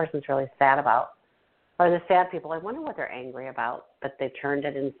what that person's really sad about. Or the sad people, I wonder what they're angry about, but they've turned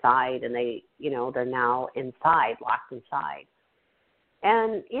it inside, and they're now inside, locked inside.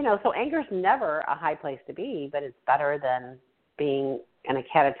 And, so anger's never a high place to be, but it's better than being in a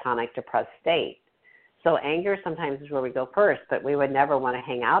catatonic, depressed state. So anger sometimes is where we go first, but we would never want to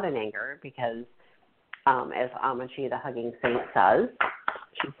hang out in anger because, as Amachi, the hugging saint, says,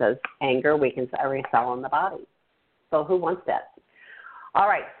 she says, anger weakens every cell in the body. So who wants that? All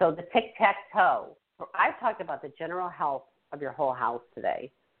right, so the tic-tac-toe. I've talked about the general health of your whole house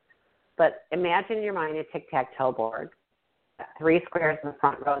today, but imagine in your mind a tic-tac-toe board. 3 squares in the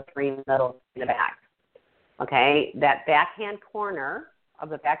front row, 3 in the middle, 3 in the back. Okay, that backhand corner of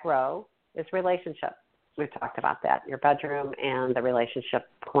the back row is relationship. We've talked about that, your bedroom and the relationship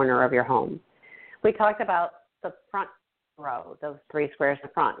corner of your home. We talked about the front row, those 3 squares in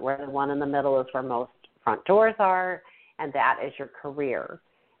front, where the one in the middle is where most front doors are, and that is your career,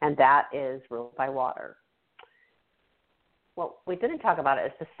 and that is ruled by water. What we didn't talk about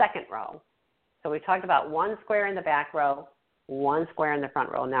is the second row. So we talked about 1 square in the back row, 1 square in the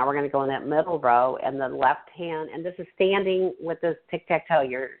front row. Now we're going to go in that middle row, and the left hand, and this is standing with this tic-tac-toe.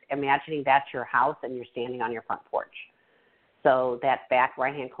 You're imagining that's your house, and you're standing on your front porch. So that back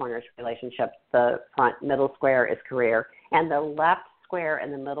right-hand corner is relationship. The front middle square is career. And the left square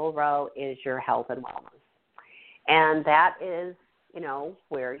in the middle row is your health and wellness. And that is,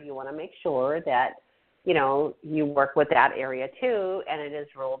 where you want to make sure that, you work with that area too, and it is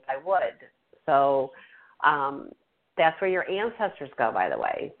ruled by wood. So that's where your ancestors go, by the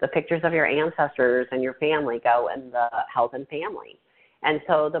way. The pictures of your ancestors and your family go in the health and family. And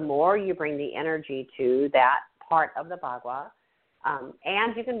so the more you bring the energy to that part of the bagua,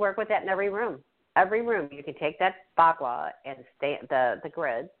 and you can work with that in every room. Every room, you can take that bagua and the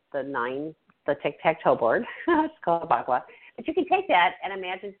grid, the tic-tac-toe board, it's called a bagua, but you can take that and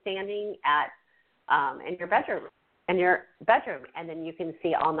imagine standing in your bedroom, and then you can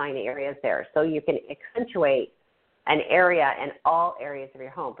see all 9 areas there. So you can accentuate an area in all areas of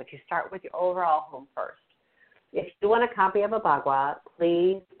your home, but you start with your overall home first. If you want a copy of a bagua,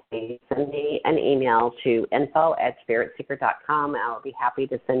 please send me an email to info@spiritseeker.com, and I'll be happy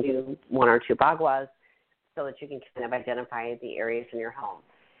to send you 1 or 2 baguas so that you can kind of identify the areas in your home.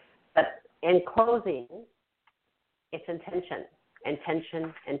 But in closing, it's intention.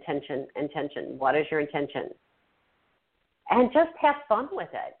 Intention, intention, intention. What is your intention? And just have fun with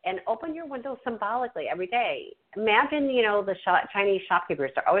it and open your windows symbolically every day. Imagine, the Chinese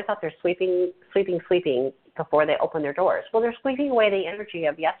shopkeepers are always out there sweeping before they open their doors. Well, they're sweeping away the energy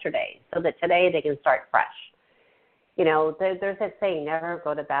of yesterday so that today they can start fresh. There's that saying, never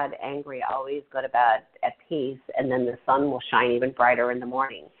go to bed angry, always go to bed at peace, and then the sun will shine even brighter in the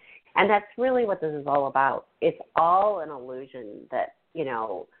morning. And that's really what this is all about. It's all an illusion that,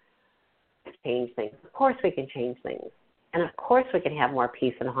 change things. Of course we can change things. And of course we can have more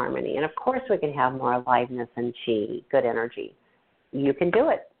peace and harmony. And of course we can have more aliveness and chi, good energy. You can do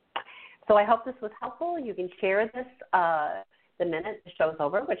it. So I hope this was helpful. You can share this the minute the show's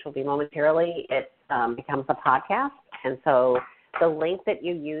over, which will be momentarily, it becomes a podcast. And so the link that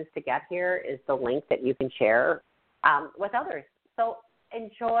you use to get here is the link that you can share with others. So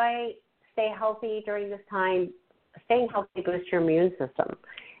enjoy, stay healthy during this time. Staying healthy boosts your immune system.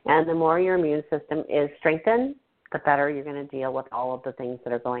 And the more your immune system is strengthened, the better you're going to deal with all of the things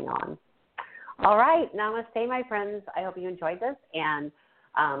that are going on. All right. Namaste, my friends. I hope you enjoyed this. And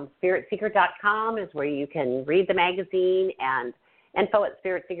spiritseeker.com is where you can read the magazine, and info at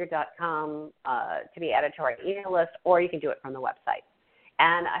spiritseeker.com to be added to our email list, or you can do it from the website.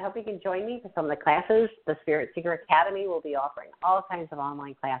 And I hope you can join me for some of the classes. The Spirit Seeker Academy will be offering all kinds of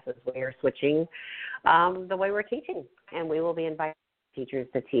online classes. We are switching the way we're teaching, and we will be inviting teachers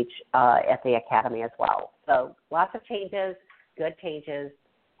to teach at the Academy as well. So lots of changes, good changes.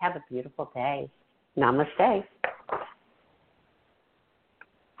 Have a beautiful day. Namaste.